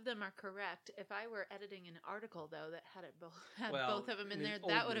both of them are correct. If I were editing an article, though, that had both of them in there,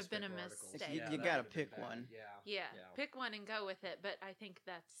 that would have been a mistake. You got to pick one. Yeah, pick one and go with it, but I think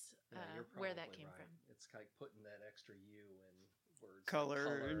that's where that came from. It's like putting that extra U in words.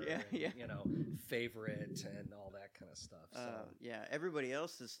 Color and favorite and all that kind of stuff. So. Everybody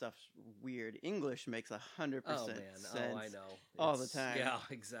else's stuff's weird. English makes 100% sense. Oh, I know. All the time. Yeah,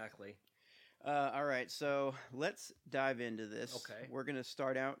 exactly. All right, so let's dive into this. Okay. We're going to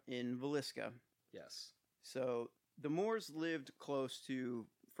start out in Villisca. Yes. So the Moores lived close to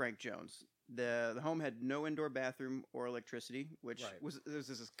Frank Jones. The home had no indoor bathroom or electricity, which was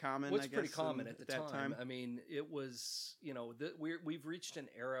common. What's I guess, pretty common at that time. I mean, it was we've reached an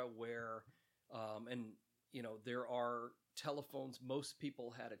era where, there are telephones. Most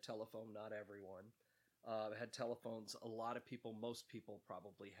people had a telephone. Not everyone had telephones. A lot of people, most people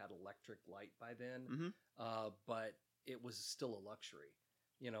probably had electric light by then, but it was still a luxury.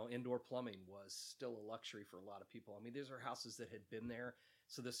 Indoor plumbing was still a luxury for a lot of people. I mean, these are houses that had been there,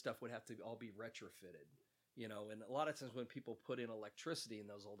 so this stuff would have to all be retrofitted. And a lot of times when people put in electricity in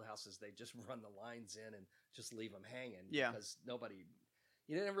those old houses, they just run the lines in and just leave them hanging. Yeah. Because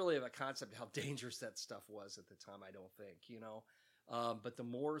you didn't really have a concept of how dangerous that stuff was at the time, I don't think, But the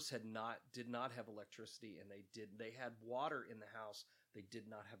Moores did not have electricity, and they had water in the house. They did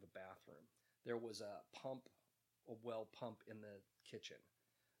not have a bathroom. There was a well pump in the kitchen.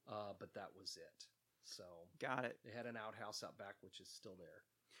 But that was it. So got it. They had an outhouse out back, which is still there.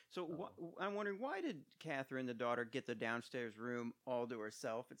 So I'm wondering, why did Catherine, the daughter, get the downstairs room all to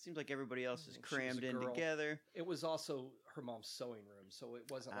herself? It seems like everybody else is crammed in together. It was also her mom's sewing room, so it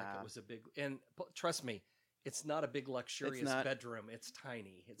wasn't like it was a big. And trust me, it's not a big luxurious bedroom. It's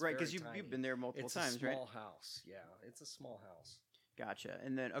tiny. It's right, because you've been there multiple times, right? It's a small house. Yeah, it's a small house. Gotcha.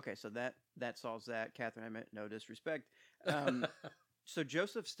 And then, okay, so that solves that. Catherine, I meant no disrespect. So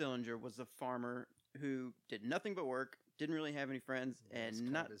Joseph Stillinger was a farmer who did nothing but work, didn't really have any friends,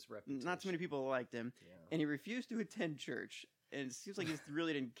 and not too many people liked him. Yeah. And he refused to attend church. And it seems like he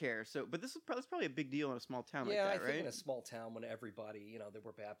really didn't care. So, but that's probably a big deal in a small town like that, right? Yeah, I think in a small town when everybody, there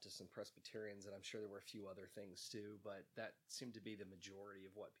were Baptists and Presbyterians, and I'm sure there were a few other things too, but that seemed to be the majority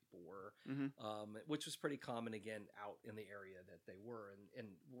of what people were, which was pretty common, again, out in the area that they were. And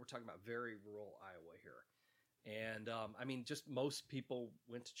we're talking about very rural Iowa here. And, just most people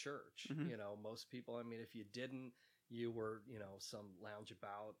went to church. Most people, if you didn't, you were, some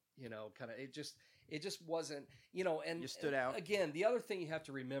loungeabout, kind of, it just wasn't, and you stood out. Again, the other thing you have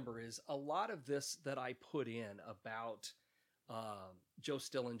to remember is a lot of this that I put in about Joe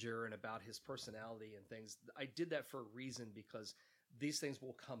Stillinger and about his personality and things, I did that for a reason, because these things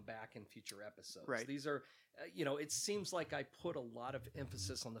will come back in future episodes. Right. These are, it seems like I put a lot of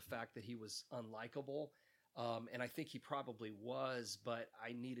emphasis on the fact that he was unlikable. And I think he probably was, but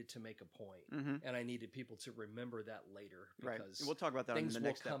I needed to make a point, and I needed people to remember that later, because right. We'll talk about that in the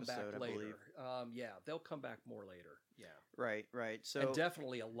next come episode, back I later. believe. They'll come back more later. Yeah. Right. So, and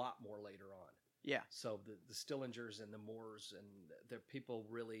definitely a lot more later on. Yeah. So the Stillingers and the Moores and the people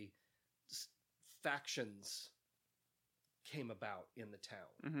really, factions came about in the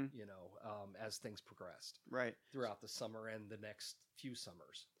town, as things progressed. Right. Throughout the summer and the next few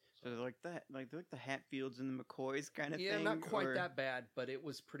summers. So they're like the Hatfields and the McCoys kind of thing? Yeah, not quite that bad, but it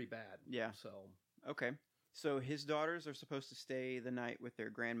was pretty bad. Yeah. So okay. So his daughters are supposed to stay the night with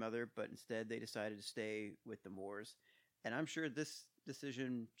their grandmother, but instead they decided to stay with the Moores. And I'm sure this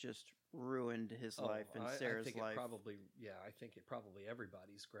decision just ruined his life and Sarah's life. I think it probably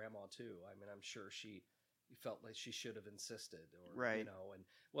everybody's grandma too. I'm sure she felt like she should have insisted, or right.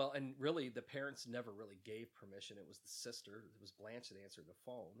 And really the parents never really gave permission. It was the sister, it was Blanche, that answered the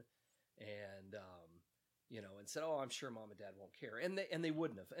phone, and and said, "Oh, I'm sure Mom and Dad won't care," and they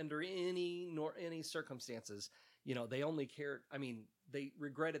wouldn't have under any circumstances. They only cared. They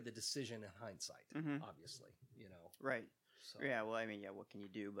regretted the decision in hindsight, obviously. Right. So. Yeah. Well, what can you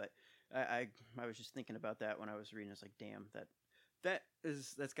do? But I was just thinking about that when I was reading. It's like, damn,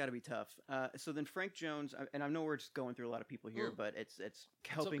 that's got to be tough. So then Frank Jones, and I know we're just going through a lot of people here, but it's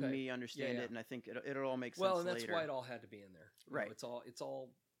helping me understand it, and I think it'll all make sense. Well, and that's later. why it all had to be in there, right? It's all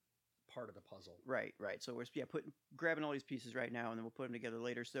part of the puzzle, right? So we're grabbing all these pieces right now, and then we'll put them together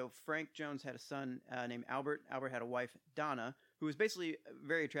later. So Frank Jones had a son named Albert. Albert had a wife, Donna, who was basically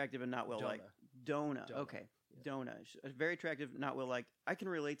very attractive and not well liked. Donna. Okay. Yeah. Donna, very attractive, not well liked. I can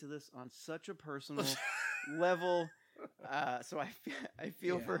relate to this on such a personal level. So I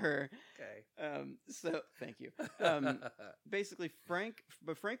feel for her. Okay. So thank you. Basically, Frank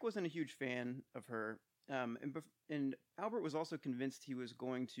wasn't a huge fan of her. And Albert was also convinced he was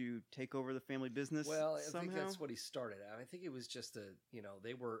going to take over the family business. Well, I somehow. think that's what he started at. I think it was just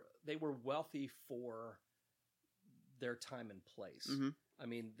they were wealthy for their time and place.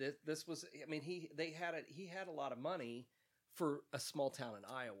 This was. He had a lot of money for a small town in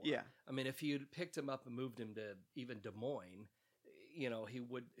Iowa. Yeah. If you'd picked him up and moved him to even Des Moines, he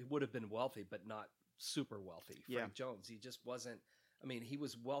would have been wealthy, but not super wealthy. Frank Jones, he just wasn't. He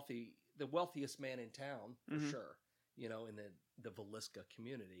was wealthy, the wealthiest man in town for sure. In the Villisca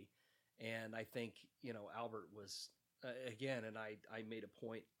community, and I think Albert was again, and I made a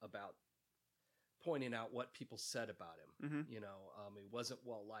point about pointing out what people said about him. He wasn't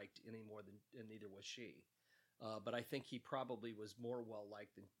well liked any more than neither was she. But I think he probably was more well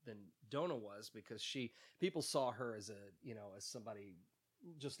liked than Donna was, because people saw her as as somebody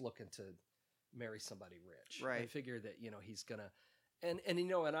just looking to marry somebody rich. Right. I figured that he's gonna, and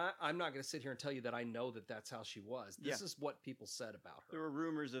I'm not gonna sit here and tell you that I know that that's how she was. This is what people said about her. There were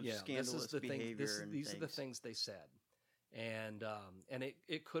rumors of scandalous behavior. These are the things they said, and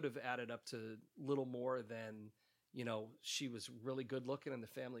it could have added up to little more than she was really good looking and the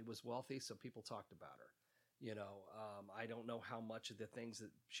family was wealthy, so people talked about her. I don't know how much of the things that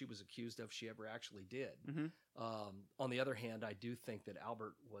she was accused of she ever actually did. On the other hand, I do think that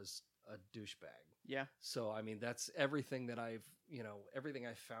Albert was a douchebag. Yeah. So, that's everything that everything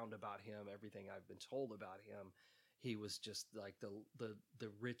I found about him, everything I've been told about him. He was just like the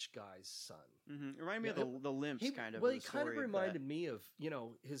rich guy's son. It reminded me of the Limps kind of. Well, he kind of reminded me of,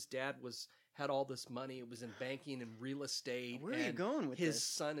 his dad had all this money. It was in banking and real estate. Where are you going with his this?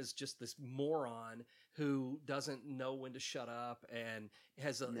 son is just this moron who doesn't know when to shut up and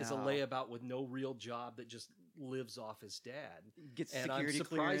is a No. layabout with no real job that just lives off his dad. Gets And I'm security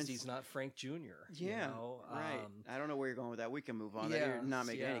surprised clearance. he's not Frank Jr. Yeah, you know? right. I don't know where you're going with that. We can move on. Yeah, You're not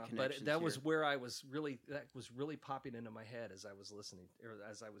making any but connections. that was here. where that was really popping into my head as I was listening, or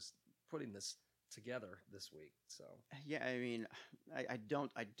as I was putting this together this week. So Yeah, I mean, I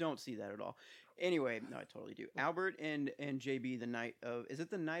don't see that at all. Anyway, no, I totally do. Albert and JB, the night of, is it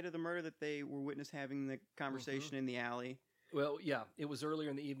the night of the murder that they were witness having the conversation in the alley? well, yeah, it was earlier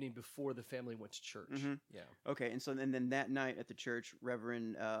in the evening before the family went to church. Mhm. Yeah, Okay, and then that night at the church,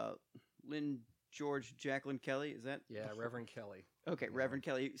 Reverend Lynn George Jacqueline Kelly, is that? yeah, Reverend Kelly. Okay, Yeah. Reverend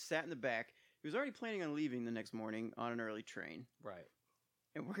Kelly sat in the back. He was already planning on leaving the next morning on an early train, Right.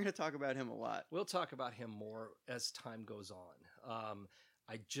 and we're going to talk about him a lot. We'll talk about him more as time goes on.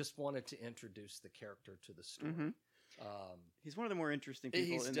 I just wanted to introduce the character to the story. Mhm. He's one of the more interesting people.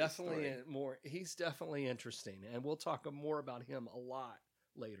 He's in definitely this story. He's definitely interesting, and we'll talk more about him a lot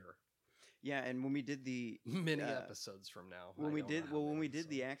later. Yeah, and when we did the Many episodes from now. when I we don't know did how well when we many, did so.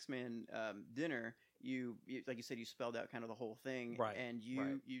 the Axeman dinner, you like you said, you spelled out kind of the whole thing, Right, and you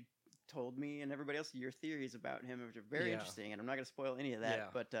right. you told me and everybody else your theories about him, which are very Yeah. interesting, and I'm not going to spoil any of that. Yeah,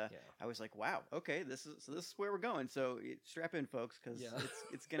 But yeah. I was like, wow, okay, this is where we're going. So strap in, folks, because Yeah.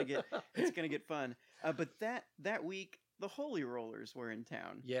 it's gonna get fun. But that week, the Holy Rollers were in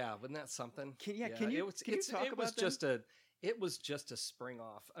town. Yeah, wasn't that something? Can you talk it was about them? It was just a spring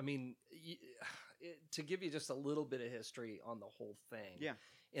off. I mean, to give you just a little bit of history on the whole thing. Yeah.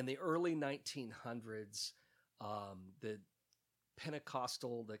 In the early 1900s, the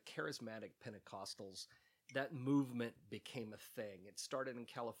charismatic Pentecostals, that movement became a thing. It started in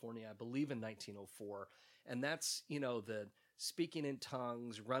California, I believe, in 1904, and that's the speaking in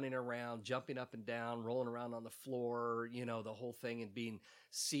tongues, running around, jumping up and down, rolling around on the floor, the whole thing, and being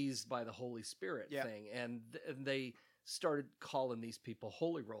seized by the Holy Spirit Yeah. thing. And they started calling these people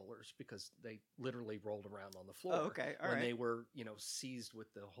holy rollers because they literally rolled around on the floor Oh, okay, all when right. they were, seized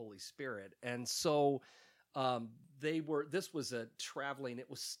with the Holy Spirit. And so this was a traveling, it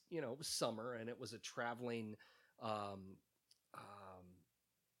was summer, and it was a traveling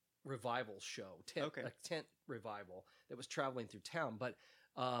revival show, a tent revival that was traveling through town. But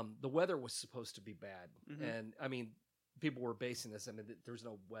the weather was supposed to be bad. Mhm. And I mean, people were basing this. I mean, there's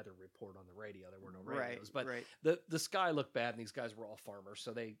no weather report on the radio. There were no radios, Right, but right. the sky looked bad, and these guys were all farmers,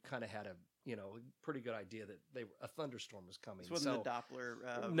 so they kind of had a pretty good idea that a thunderstorm was coming. This wasn't So the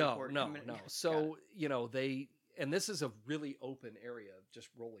Doppler no, report no, coming in? no. Got it. So and this is a really open area of just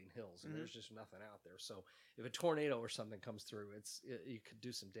rolling hills, and Mhm. there's just nothing out there. So if a tornado or something comes through, you could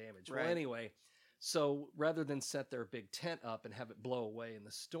do some damage. Right. Well, anyway, so rather than set their big tent up and have it blow away in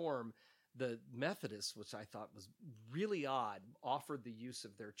the storm, the Methodists, which I thought was really odd, offered the use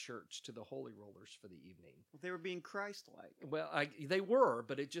of their church to the Holy Rollers for the evening. They were being Christ-like. Well, they were,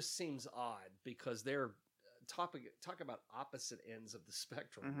 but it just seems odd because they're talk about opposite ends of the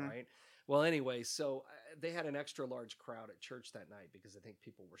spectrum, Mhm. right? Well, anyway, so they had an extra large crowd at church that night because I think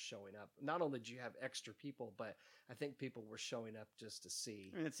people were showing up. Not only did you have extra people, but I think people were showing up just to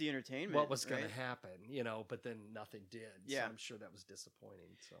see I mean, it's the entertainment. what was going right? to happen, but then nothing did. Yeah. So I'm sure that was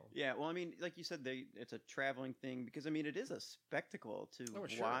disappointing. So Yeah, well, I mean, like you said, it's a traveling thing because I mean, it is a spectacle to Oh,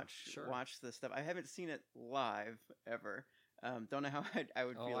 sure, watch this stuff. I haven't seen it live ever. Don't know how I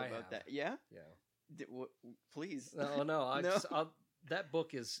would Oh, feel I about have. that. Yeah, yeah. Please. No, No. that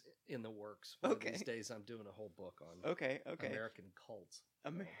book is in the works. One Okay. of these days, I'm doing a whole book on Okay. American cults.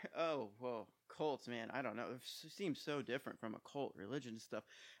 Oh, whoa, cults, man. I don't know. It seems so different from a cult religion stuff.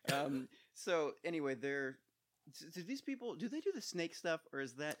 So anyway, do these people do they do the snake stuff, or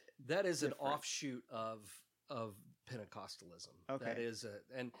is that That is an different? offshoot of Pentecostalism. Okay. That is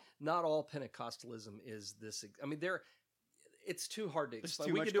and not all Pentecostalism is this. I mean, it's too hard to There's explain.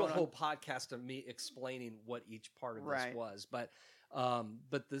 too We much could do a going whole podcast of me explaining what each part of Right. this was, but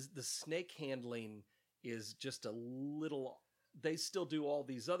the snake handling is just a little. They still do all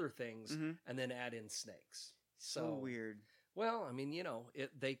these other things Mhm. and then add in snakes. so weird? Well, I mean,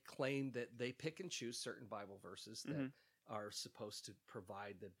 they claim that they pick and choose certain Bible verses that Mhm. are supposed to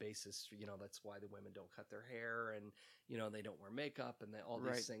provide the basis. That's why the women don't cut their hair and, they don't wear makeup and all these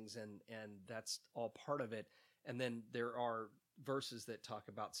Right. things. And that's all part of it. And then there are verses that talk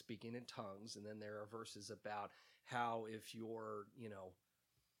about speaking in tongues. And then there are verses about how if you're,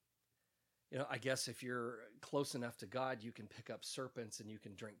 I guess if you're close enough to God, you can pick up serpents and you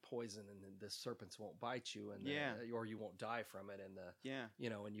can drink poison, and then the serpents won't bite you, and Yeah. or you won't die from it, and Yeah.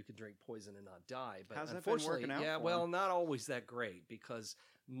 and you can drink poison and not die. But How's that been unfortunately, working out yeah, for well, 'em? not always that great because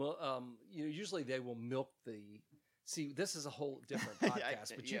usually they will milk the See, this is a whole different Yeah,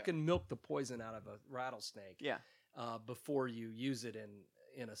 podcast, but you yeah. can milk the poison out of a rattlesnake Yeah. before you use it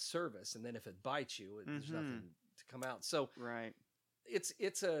in a service, and then if it bites you, there's nothing to come out. So Right. it's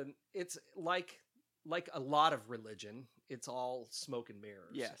like a lot of religion. It's all smoke and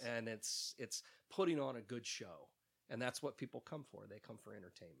mirrors. Yes. And it's putting on a good show. And that's what people come for. They come for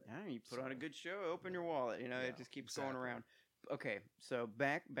entertainment. Yeah, you put on a So- good show, open your wallet. You know, Yeah, it just keeps going exactly. around. Okay, so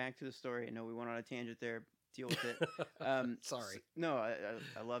back to the story. I know we went on a tangent there. Deal with it. Sorry. No,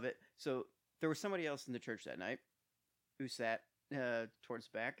 I love it. So there was somebody else in the church that night who sat towards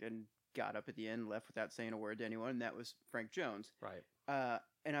the back and got up at the end, left without saying a word to anyone, and that was Frank Jones. Right.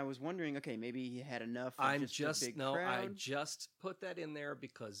 And I was wondering, okay, maybe he had enough. Of I just a big crowd. just put that in there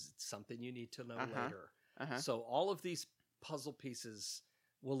because it's something you need to know Uh-huh. later. Uh-huh. So all of these puzzle pieces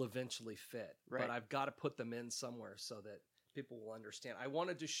will eventually fit, Right. but I've got to put them in somewhere so that people will understand. I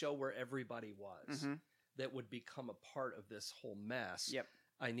wanted to show where everybody was Mhm. that would become a part of this whole mess. Yep.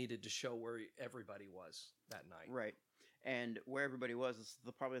 I needed to show where everybody was that night. Right. And where everybody was is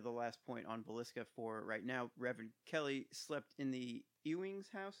probably the last point on Villisca for right now. Reverend Kelly slept in the Ewing's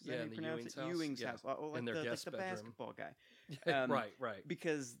house. Is that Yeah, how in you the pronounce Ewing's it? house. Ewing's Yeah. house. Oh, like In their the guest the bedroom. basketball guy. Um, Right.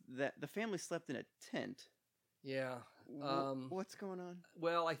 Because the family slept in a tent. Yeah. What's going on?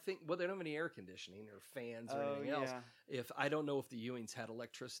 Well, they don't have any air conditioning or fans or anything else. If I don't know if the Ewings had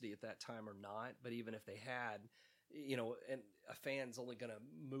electricity at that time or not, but even if they had, and a fan's only going to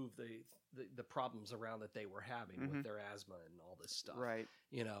move the problems around that they were having with their asthma and all this stuff. Right.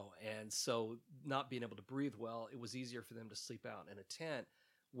 And so not being able to breathe well, it was easier for them to sleep out in a tent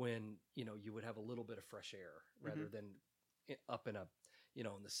when, you would have a little bit of fresh air rather than up in in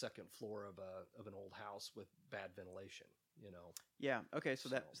the second floor of an old house with bad ventilation, Yeah. Okay. So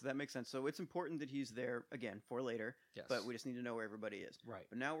So- that makes sense. So it's important that he's there again for later. Yes. But we just need to know where everybody is. Right.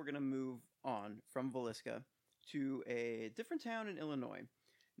 But now we're going to move on from Villisca to a different town in Illinois.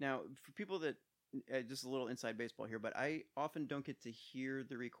 Now, for people that just a little inside baseball here, but I often don't get to hear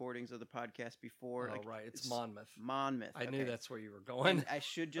the recordings of the podcast before. Oh, Like, right. It's Monmouth. Monmouth. I knew okay. that's where you were going. And I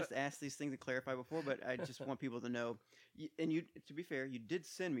should just ask these things and clarify before, but I just want people to know. And you, to be fair, you did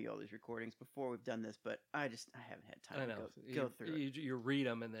send me all these recordings before we've done this, but I haven't had time I to know. go through it. You read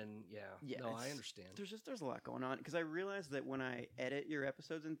them and then, Yeah, no, I it's- understand. There's a lot going on because I realize that when I edit your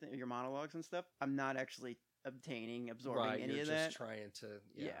episodes and your monologues and stuff, I'm not actually absorbing Right, any you're of just that. trying to,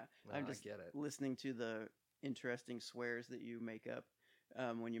 Yeah, no, I'm just I get it. listening to the interesting swears that you make up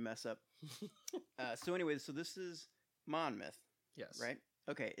when you mess up. So anyway, so this is Monmouth, Yes. right?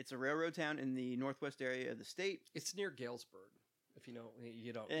 Okay, it's a railroad town in the northwest area of the state. It's near Galesburg. If you know,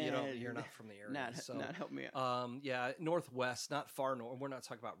 you're not from the area. Not help me out. Yeah, northwest, not far north. We're not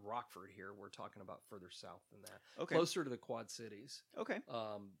talking about Rockford here. We're talking about further south than that. Okay. Closer to the Quad Cities. Okay.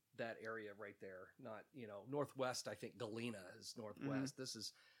 That area right there. Not, northwest, I think Galena is northwest. Mm-hmm. This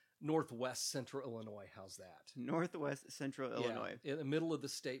is northwest central Illinois. How's that? Northwest central Illinois. Yeah, in the middle of the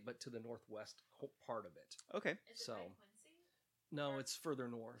state, but to the northwest part of it. Okay. Is it So- by Quincy? No, it's further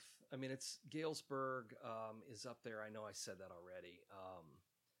north. I mean, it's Galesburg is up there. I know I said that already.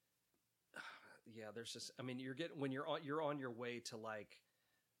 Yeah, there's just. I mean, when you're on your way to like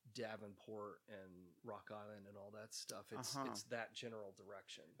Davenport and Rock Island and all that stuff. It's that general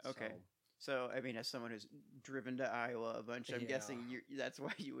direction. Okay. So, So, I mean, as someone who's driven to Iowa a bunch, I'm Yeah. guessing that's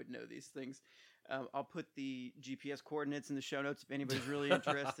why you would know these things. I'll put the GPS coordinates in the show notes if anybody's really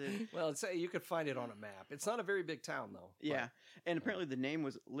interested. well, you could find it on a map. It's not a very big town though. but- Yeah, and apparently the name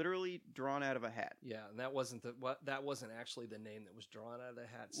was literally drawn out of a hat. yeah, and that wasn't actually the name that was drawn out of the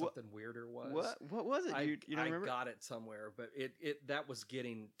hat. Something weirder was. What was it? You don't I remember? got it somewhere, but it that was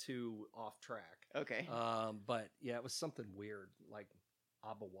getting too off track. Okay. But yeah, it was something weird, like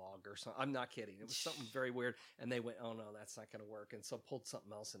Abawag or something. I'm not kidding. It was something very weird, and they went, "Oh no, that's not going to work," and so pulled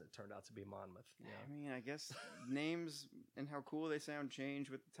something else, and it turned out to be Monmouth. Yeah. I mean, I guess names and how cool they sound change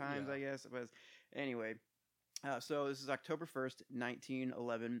with the times. Yeah. I guess it was. Anyway, so this is October 1st,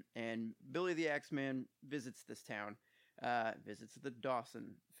 1911, and Billy the Axeman visits this town. Visits the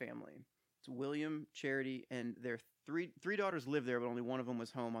Dawson family. It's William, Charity, and their three daughters live there, but only one of them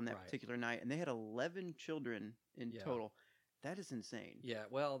was home on that Right. particular night, and they had 11 children in Yeah. total. That is insane. Yeah,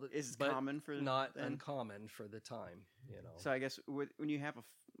 well, Is but common for not then? uncommon for the time, So I guess when you have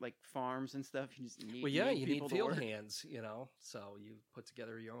like farms and stuff, you just need Well, yeah, you need people to field work. hands, so you put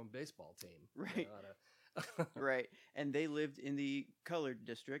together your own baseball team, Right. to- Right, and they lived in the colored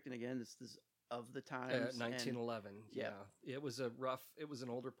district, and again, this is of the times. 1911. yeah. Yeah, it was an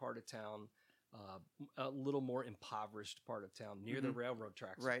older part of town, a little more impoverished part of town near the Mhm. railroad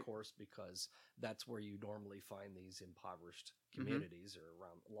tracks, Right. of course, because that's where you normally find these impoverished Mm-hmm. communities or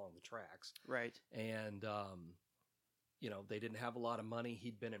along the tracks. Right. And they didn't have a lot of money.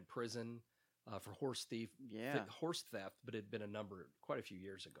 He'd been in prison for horse theft, but it had been quite a few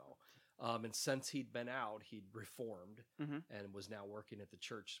years ago. And since he'd been out, he'd reformed and was now working at the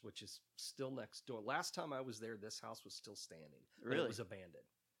church, which is still next door. Last time I was there, this house was still standing. Really? It was abandoned.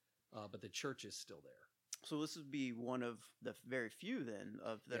 But the church is still there. So this would be one of the very few then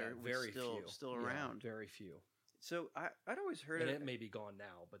that are still around. Very few. So I'd always heard it may be gone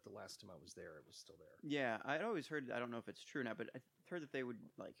now, but the last time I was there, it was still there. Yeah, I'd always heard. I don't know if it's true now, but I heard that they would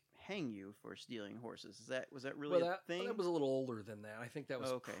like hang you for stealing horses. Was that really a thing? That was a little older than that. I think that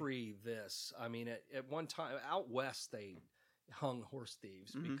was pre this. I mean, at one time out west, they hung horse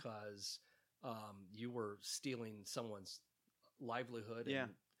thieves because you were stealing someone's livelihood. Yeah.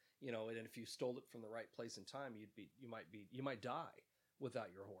 And, and if you stole it from the right place and time, you might die without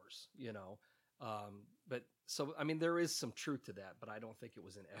your horse. But so I mean, there is some truth to that, but I don't think it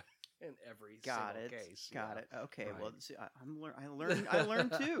was in every single case. Got it. Okay. Right. Well, see, I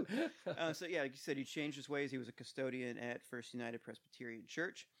learned too. So yeah, like you said, he changed his ways. He was a custodian at First United Presbyterian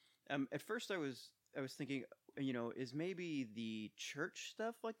Church. At first, I was thinking, is maybe the church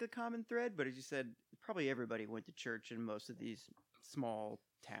stuff like the common thread? But as you said, probably everybody went to church in most of these small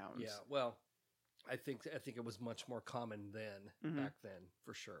towns. Yeah. Well, I think it was much more common back then,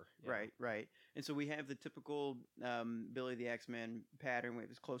 for sure. Yeah. Right. And so we have the typical Billy the Axeman pattern. It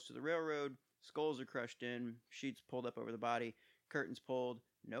was close to the railroad, skulls are crushed in, sheets pulled up over the body, curtains pulled,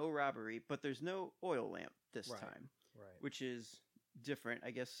 no robbery, but there's no oil lamp this time, which is different,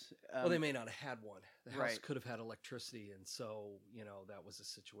 I guess. Well, they may not have had one. The house could have had electricity, and so that was a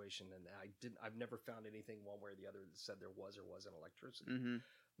situation. And I've never found anything one way or the other that said there was or wasn't electricity. Mm-hmm.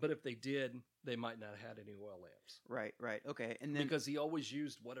 But if they did, they might not have had any oil lamps. Right. Okay. And then because he always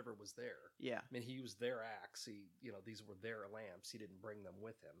used whatever was there. Yeah. I mean, he used their axe. These were their lamps. He didn't bring them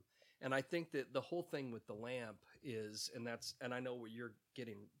with him. And I think that the whole thing with the lamp is, and I know what you're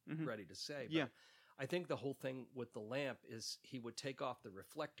getting ready to say, but I think the whole thing with the lamp is he would take off the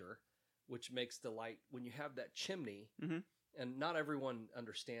reflector, which makes the light, when you have that chimney, and not everyone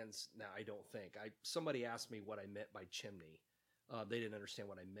understands now, I don't think. Somebody asked me what I meant by chimney. They didn't understand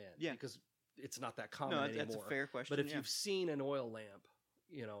what I meant. Yeah. Because it's not that common anymore. That's a fair question. But if you've seen an oil lamp,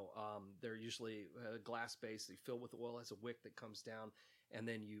 they're usually glass based. They fill with oil, has a wick that comes down, and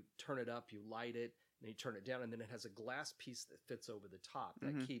then you turn it up, you light it, and you turn it down, and then it has a glass piece that fits over the top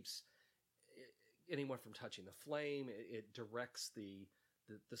that keeps anyone from touching the flame. It directs the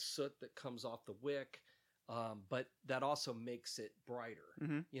soot that comes off the wick. But that also makes it brighter,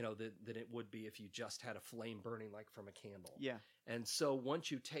 than it would be if you just had a flame burning like from a candle. Yeah. And so once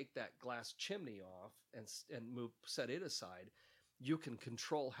you take that glass chimney off and set it aside, you can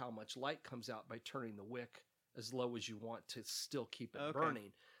control how much light comes out by turning the wick as low as you want to still keep it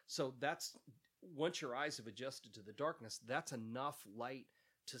burning. So that's, once your eyes have adjusted to the darkness, that's enough light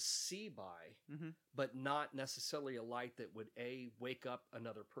to see by, but not necessarily a light that would wake up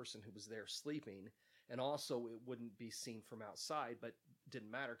another person who was there sleeping. And also, it wouldn't be seen from outside, but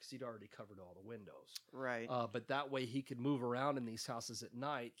didn't matter because he'd already covered all the windows. Right. But that way, he could move around in these houses at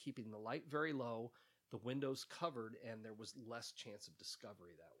night, keeping the light very low, the windows covered, and there was less chance of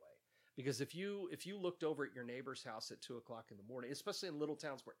discovery that way. Because if you looked over at your neighbor's house at 2:00 in the morning, especially in little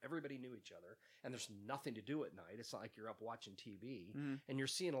towns where everybody knew each other, and there's nothing to do at night, it's not like you're up watching TV, and you're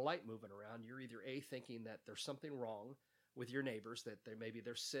seeing a light moving around, you're either thinking that there's something wrong with your neighbors, that maybe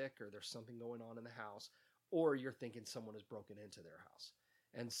they're sick or there's something going on in the house, or you're thinking someone has broken into their house.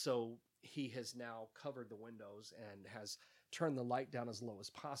 And so he has now covered the windows and has turned the light down as low as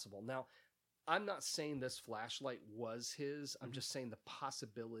possible. Now, I'm not saying this flashlight was his. I'm just saying the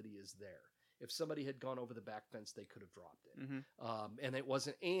possibility is there. If somebody had gone over the back fence, they could have dropped it. And it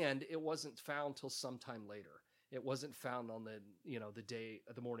wasn't found till sometime later. It wasn't found on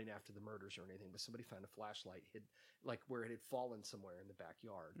the morning after the murders or anything, but somebody found a flashlight like where it had fallen somewhere in the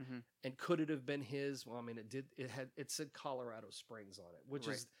backyard. And could it have been his? Well, I mean, it said Colorado Springs on it, which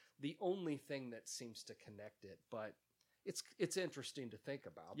is the only thing that seems to connect it. But it's interesting to think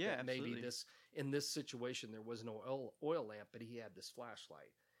about. Yeah, that maybe in this situation there was no oil lamp, but he had this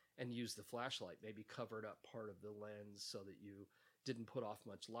flashlight and used the flashlight, maybe covered up part of the lens so that you didn't put off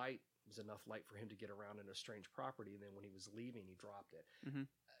much light. It was enough light for him to get around in a strange property, and then when he was leaving, he dropped it.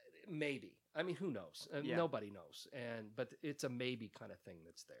 Maybe. I mean, who knows? Nobody knows. But it's a maybe kind of thing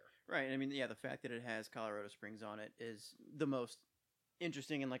that's there. Right. I mean, the fact that it has Colorado Springs on it is the most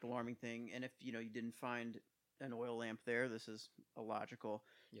interesting and alarming thing. And if you didn't find an oil lamp there, this is a logical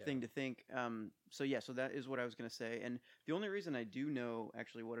thing to think. So that is what I was going to say. And the only reason I do know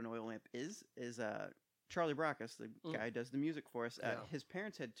actually what an oil lamp is Charlie Brockus, the guy who does the music for us. His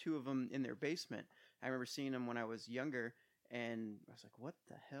parents had two of them in their basement, I remember seeing them when I was younger, and I was like, "What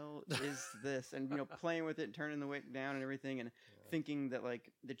the hell is this?" And playing with it, and turning the wick down and everything, and thinking that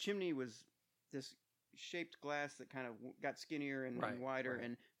like the chimney was this shaped glass that kind of got skinnier and wider,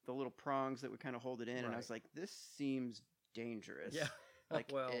 and the little prongs that would kind of hold it in. And I was like, "This seems dangerous." Yeah. Like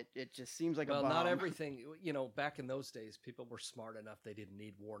it just seems like a bomb. Well, not everything. Back in those days, people were smart enough; they didn't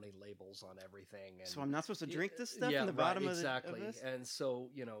need warning labels on everything. And so I'm not supposed to drink this stuff in the bottom of this? And so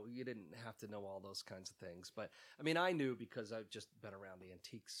you didn't have to know all those kinds of things. But I mean, I knew because I've just been around the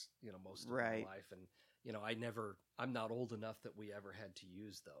antiques, most of my life, and I'm not old enough that we ever had to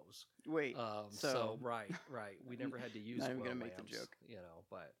use those. Wait, so right, we never had to use. Not even gonna make the joke,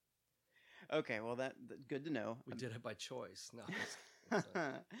 but okay, well that good to know. We did it by choice. No.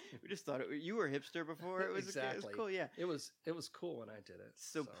 We just thought you were a hipster before. It was exactly. It was cool. Yeah, it was cool when I did it.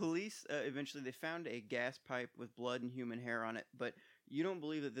 So police eventually they found a gas pipe with blood and human hair on it, but you don't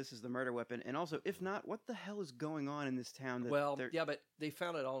believe that this is the murder weapon. And also, if not, what the hell is going on in this town? But they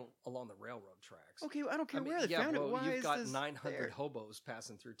found it all along the railroad tracks. Okay, I don't care where they found it. Why you've is got this 900 there? hobos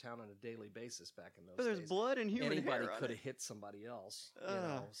passing through town on a daily basis back in those days. But there's blood and human hair. Anybody could have hit somebody else.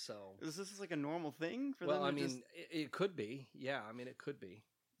 So is this like a normal thing for them? Well, I mean, it could be. Yeah, I mean, it could be.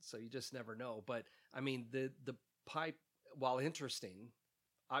 So you just never know. But I mean, the pipe, while interesting,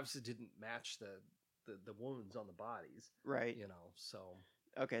 obviously didn't match the wounds on the bodies. Right. So.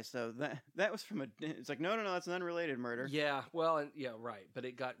 Okay, so that was from it's like, no, that's an unrelated murder. Yeah, well, right. But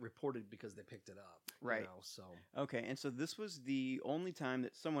it got reported because they picked it up. Right. So. Okay, and so this was the only time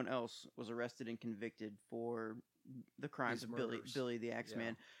that someone else was arrested and convicted for the crimes of Billy the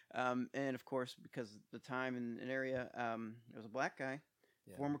Axeman. And of course, because the time and area, it was a black guy.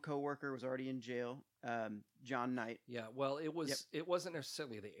 Yeah. Former coworker was already in jail. John Knight. Yeah, well, it wasn't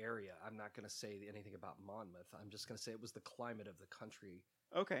necessarily the area. I'm not going to say anything about Monmouth. I'm just going to say it was the climate of the country.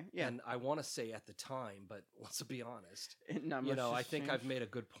 Okay, yeah. And I want to say at the time, but let's be honest. Not much I think changed. I've made a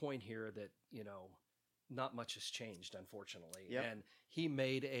good point here that, not much has changed, unfortunately. Yep. And he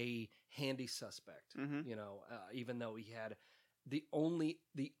made a handy suspect, even though he had the only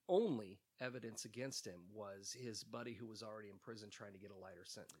evidence against him was his buddy who was already in prison trying to get a lighter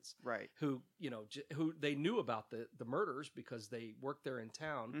sentence. Right. Who they knew about the murders because they worked there in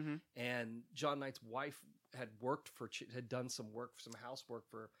town, and John Knight's wife had done some housework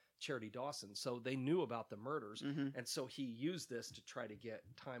for Charity Dawson, so they knew about the murders, and so he used this to try to get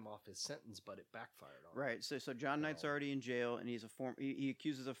time off his sentence, but it backfired on him. Right. So John Knight's already in jail, and he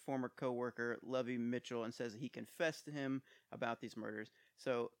accuses a former coworker, Lovey Mitchell, and says that he confessed to him about these murders.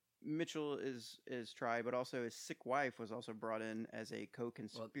 So Mitchell is tried, but also his sick wife was also brought in as a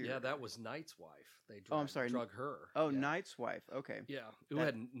co-conspirator. Well, yeah, that was Knight's wife. They drug her. Oh, yeah. Knight's wife. Okay. Yeah, who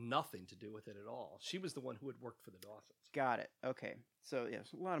had nothing to do with it at all. She was the one who had worked for the Dawsons. Got it. Okay. So, yeah,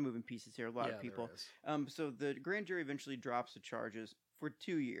 a lot of moving pieces here, a lot of people. So the grand jury eventually drops the charges for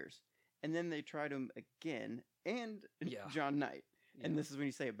 2 years, and then they tried him again, and John Knight. Yeah. And this is when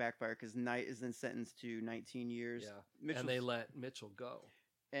you say it backfired, because Knight is then sentenced to 19 years. Yeah, and they let Mitchell go.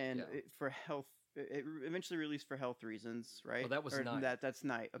 And for health, it eventually released for health reasons, right? Well, that was Knight. That's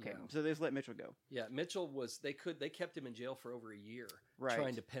Knight. Okay, so they just let Mitchell go. Yeah, Mitchell they kept him in jail for over a year,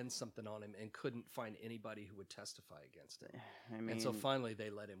 trying to pin something on him, and couldn't find anybody who would testify against him. I mean, and so finally they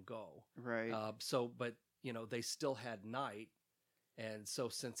let him go. Right. But they still had Knight, and so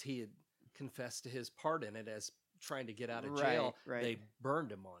since he had confessed to his part in it as trying to get out of jail, they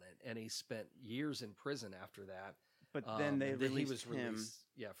burned him on it, and he spent years in prison after that. But then he was him, released,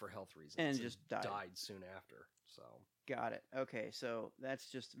 for health reasons, and just died soon after. So got it. Okay, so that's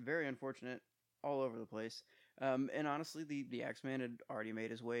just very unfortunate, all over the place. And honestly, the Axeman had already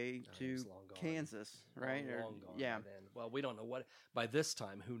made his way to Kansas, right? Long gone. Yeah. Well, we don't know what. By this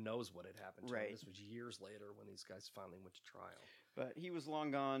time, who knows what had happened to him? This was years later when these guys finally went to trial. But he was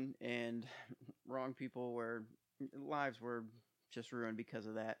long gone, and lives were just ruined because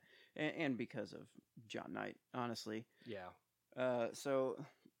of that, and because of John Knight, honestly. Yeah. So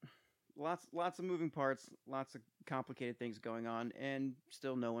lots of moving parts, lots of complicated things going on, and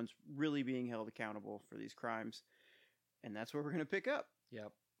still no one's really being held accountable for these crimes. And that's where we're going to pick up.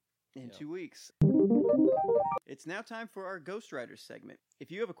 Yep. In 2 weeks. It's now time for our Ghostwriters segment.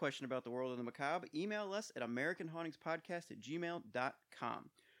 If you have a question about the world of the macabre, email us at AmericanHauntingspodcast@gmail.com.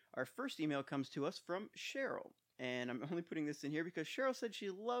 Our first email comes to us from Cheryl. And I'm only putting this in here because Cheryl said she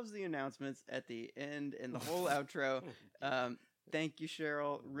loves the announcements at the end and the whole outro. Thank you,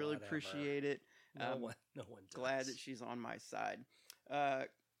 Cheryl. Really appreciate it. No one does. Glad that she's on my side.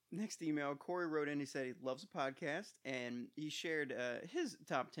 Next email, Corey wrote in. He said he loves the podcast, and he shared his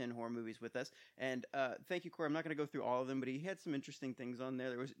top 10 horror movies with us. And thank you, Corey. I'm not going to go through all of them, but he had some interesting things on there.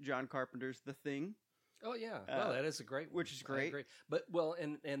 There was John Carpenter's The Thing. Oh yeah, well, that is a great one. Which is I great. agree. But well,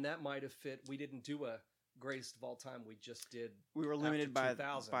 and that might have fit. We didn't do a greatest of all time. We just did. We were limited by after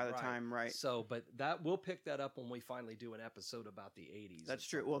 2000, the right. time, right? So, but we'll pick that up when we finally do an episode about the 80s. That's at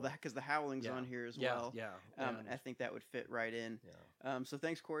true. some Well, point. because the Howling's on here as well. Yeah. I think that would fit right in. Yeah. So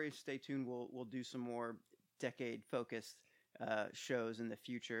thanks, Corey. Stay tuned. We'll do some more decade focused shows in the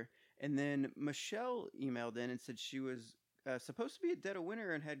future. And then Michelle emailed in and said she was supposed to be a dead of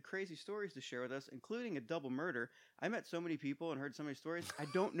winter and had crazy stories to share with us, including a double murder. I met so many people and heard so many stories. I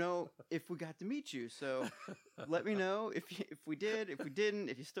don't know if we got to meet you. So let me know if we did, if we didn't,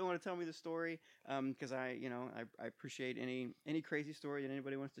 if you still want to tell me the story. Because I appreciate any crazy story that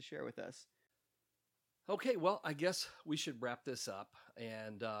anybody wants to share with us. Okay, well, I guess we should wrap this up.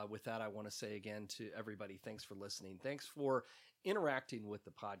 And with that, I want to say again to everybody, thanks for listening. Thanks for interacting with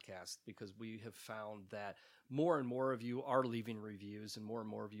the podcast, because we have found that more and more of you are leaving reviews, and more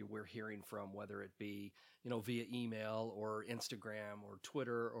of you we're hearing from, whether it be, via email or Instagram or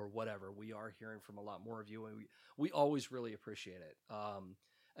Twitter or whatever. We are hearing from a lot more of you, and we always really appreciate it.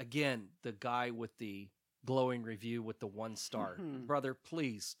 Again, the guy with the glowing review with the 1 star, brother,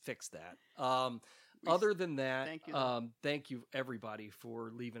 please fix that. Other than that, thank you everybody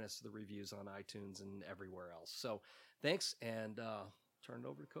for leaving us the reviews on iTunes and everywhere else. So thanks, and turn it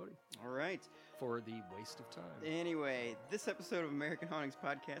over to Cody. All right. For the waste of time. Anyway, this episode of American Hauntings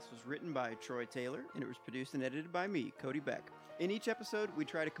Podcast was written by Troy Taylor, and it was produced and edited by me, Cody Beck. In each episode, we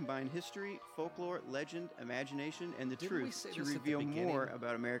try to combine history, folklore, legend, imagination, and the truth to reveal more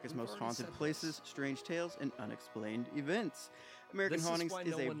about America's most haunted places, strange tales, and unexplained events. American Hauntings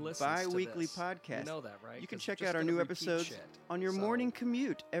is a bi-weekly podcast. You know that, right? You can check out our new episodes on your morning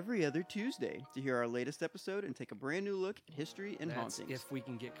commute every other Tuesday to hear our latest episode and take a brand new look at history and hauntings. If we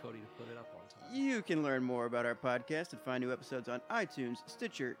can get Cody to put it up on time. You can learn more about our podcast and find new episodes on iTunes,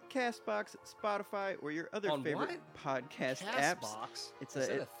 Stitcher, Castbox, Spotify, or your other favorite podcast apps. Is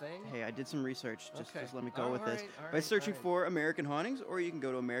that a thing? Hey, I did some research. Just let me go all with this. Right, By searching for American Hauntings, or you can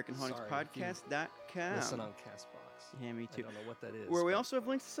go to AmericanHauntingsPodcast.com. Listen on Castbox. Yeah, me too. I don't know what that is. Where we also have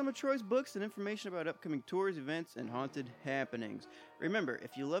links to some of Troy's books and information about upcoming tours, events, and haunted happenings. Remember,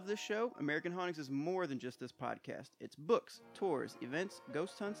 if you love this show, American Hauntings is more than just this podcast. It's books, tours, events,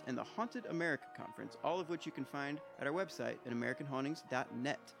 ghost hunts, and the Haunted America Conference, all of which you can find at our website at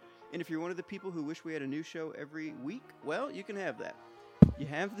AmericanHauntings.net. And if you're one of the people who wish we had a new show every week, well, you can have that. You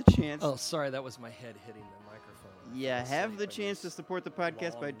have the chance. Oh, sorry, that was my head hitting the microphone. You have the chance to support the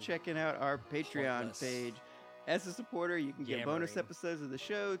podcast by checking out our Patreon page. As a supporter, you can get bonus episodes of the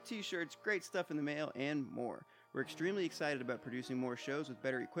show, t-shirts, great stuff in the mail, and more. We're extremely excited about producing more shows with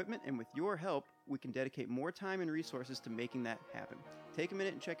better equipment, and with your help, we can dedicate more time and resources to making that happen. Take a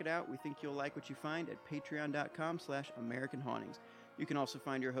minute and check it out. We think you'll like what you find at patreon.com/AmericanHauntings. You can also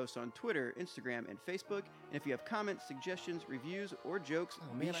find your hosts on Twitter, Instagram, and Facebook. And if you have comments, suggestions, reviews, or jokes,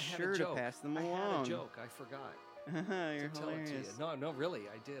 be sure to pass them along. I had a joke. I forgot. You're tell it to you. No, really,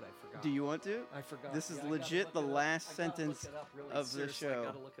 I did. I forgot. Do you want to? I forgot. This is legit the last sentence of the show. I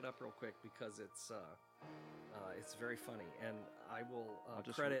gotta look it up real quick because it's very funny, and I will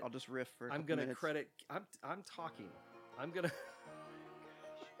credit. I'll just riff for. I'm gonna credit. I'm talking. I'm gonna.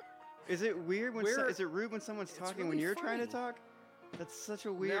 Is it weird when is it rude when someone's talking really when you're funny. trying to talk? That's such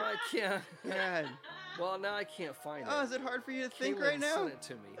a weird. Now I can't. God. Well, now I can't find it. Oh, is it hard for you to think Caitlin right now? sent it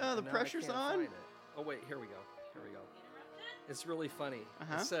to me. Oh, the and now pressure's I can't on? find it. Oh wait, here we go. It's really funny.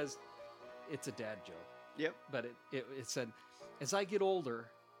 It says, it's a dad joke. Yep. But it said, as I get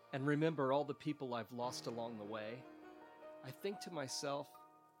older and remember all the people I've lost along the way, I think to myself,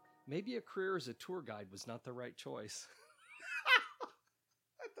 maybe a career as a tour guide was not the right choice.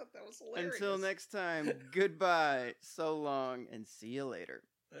 I thought that was hilarious. Until next time, goodbye, so long, and see you later.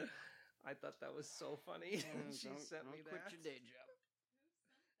 I thought that was so funny. She sent me that. Quit your day job.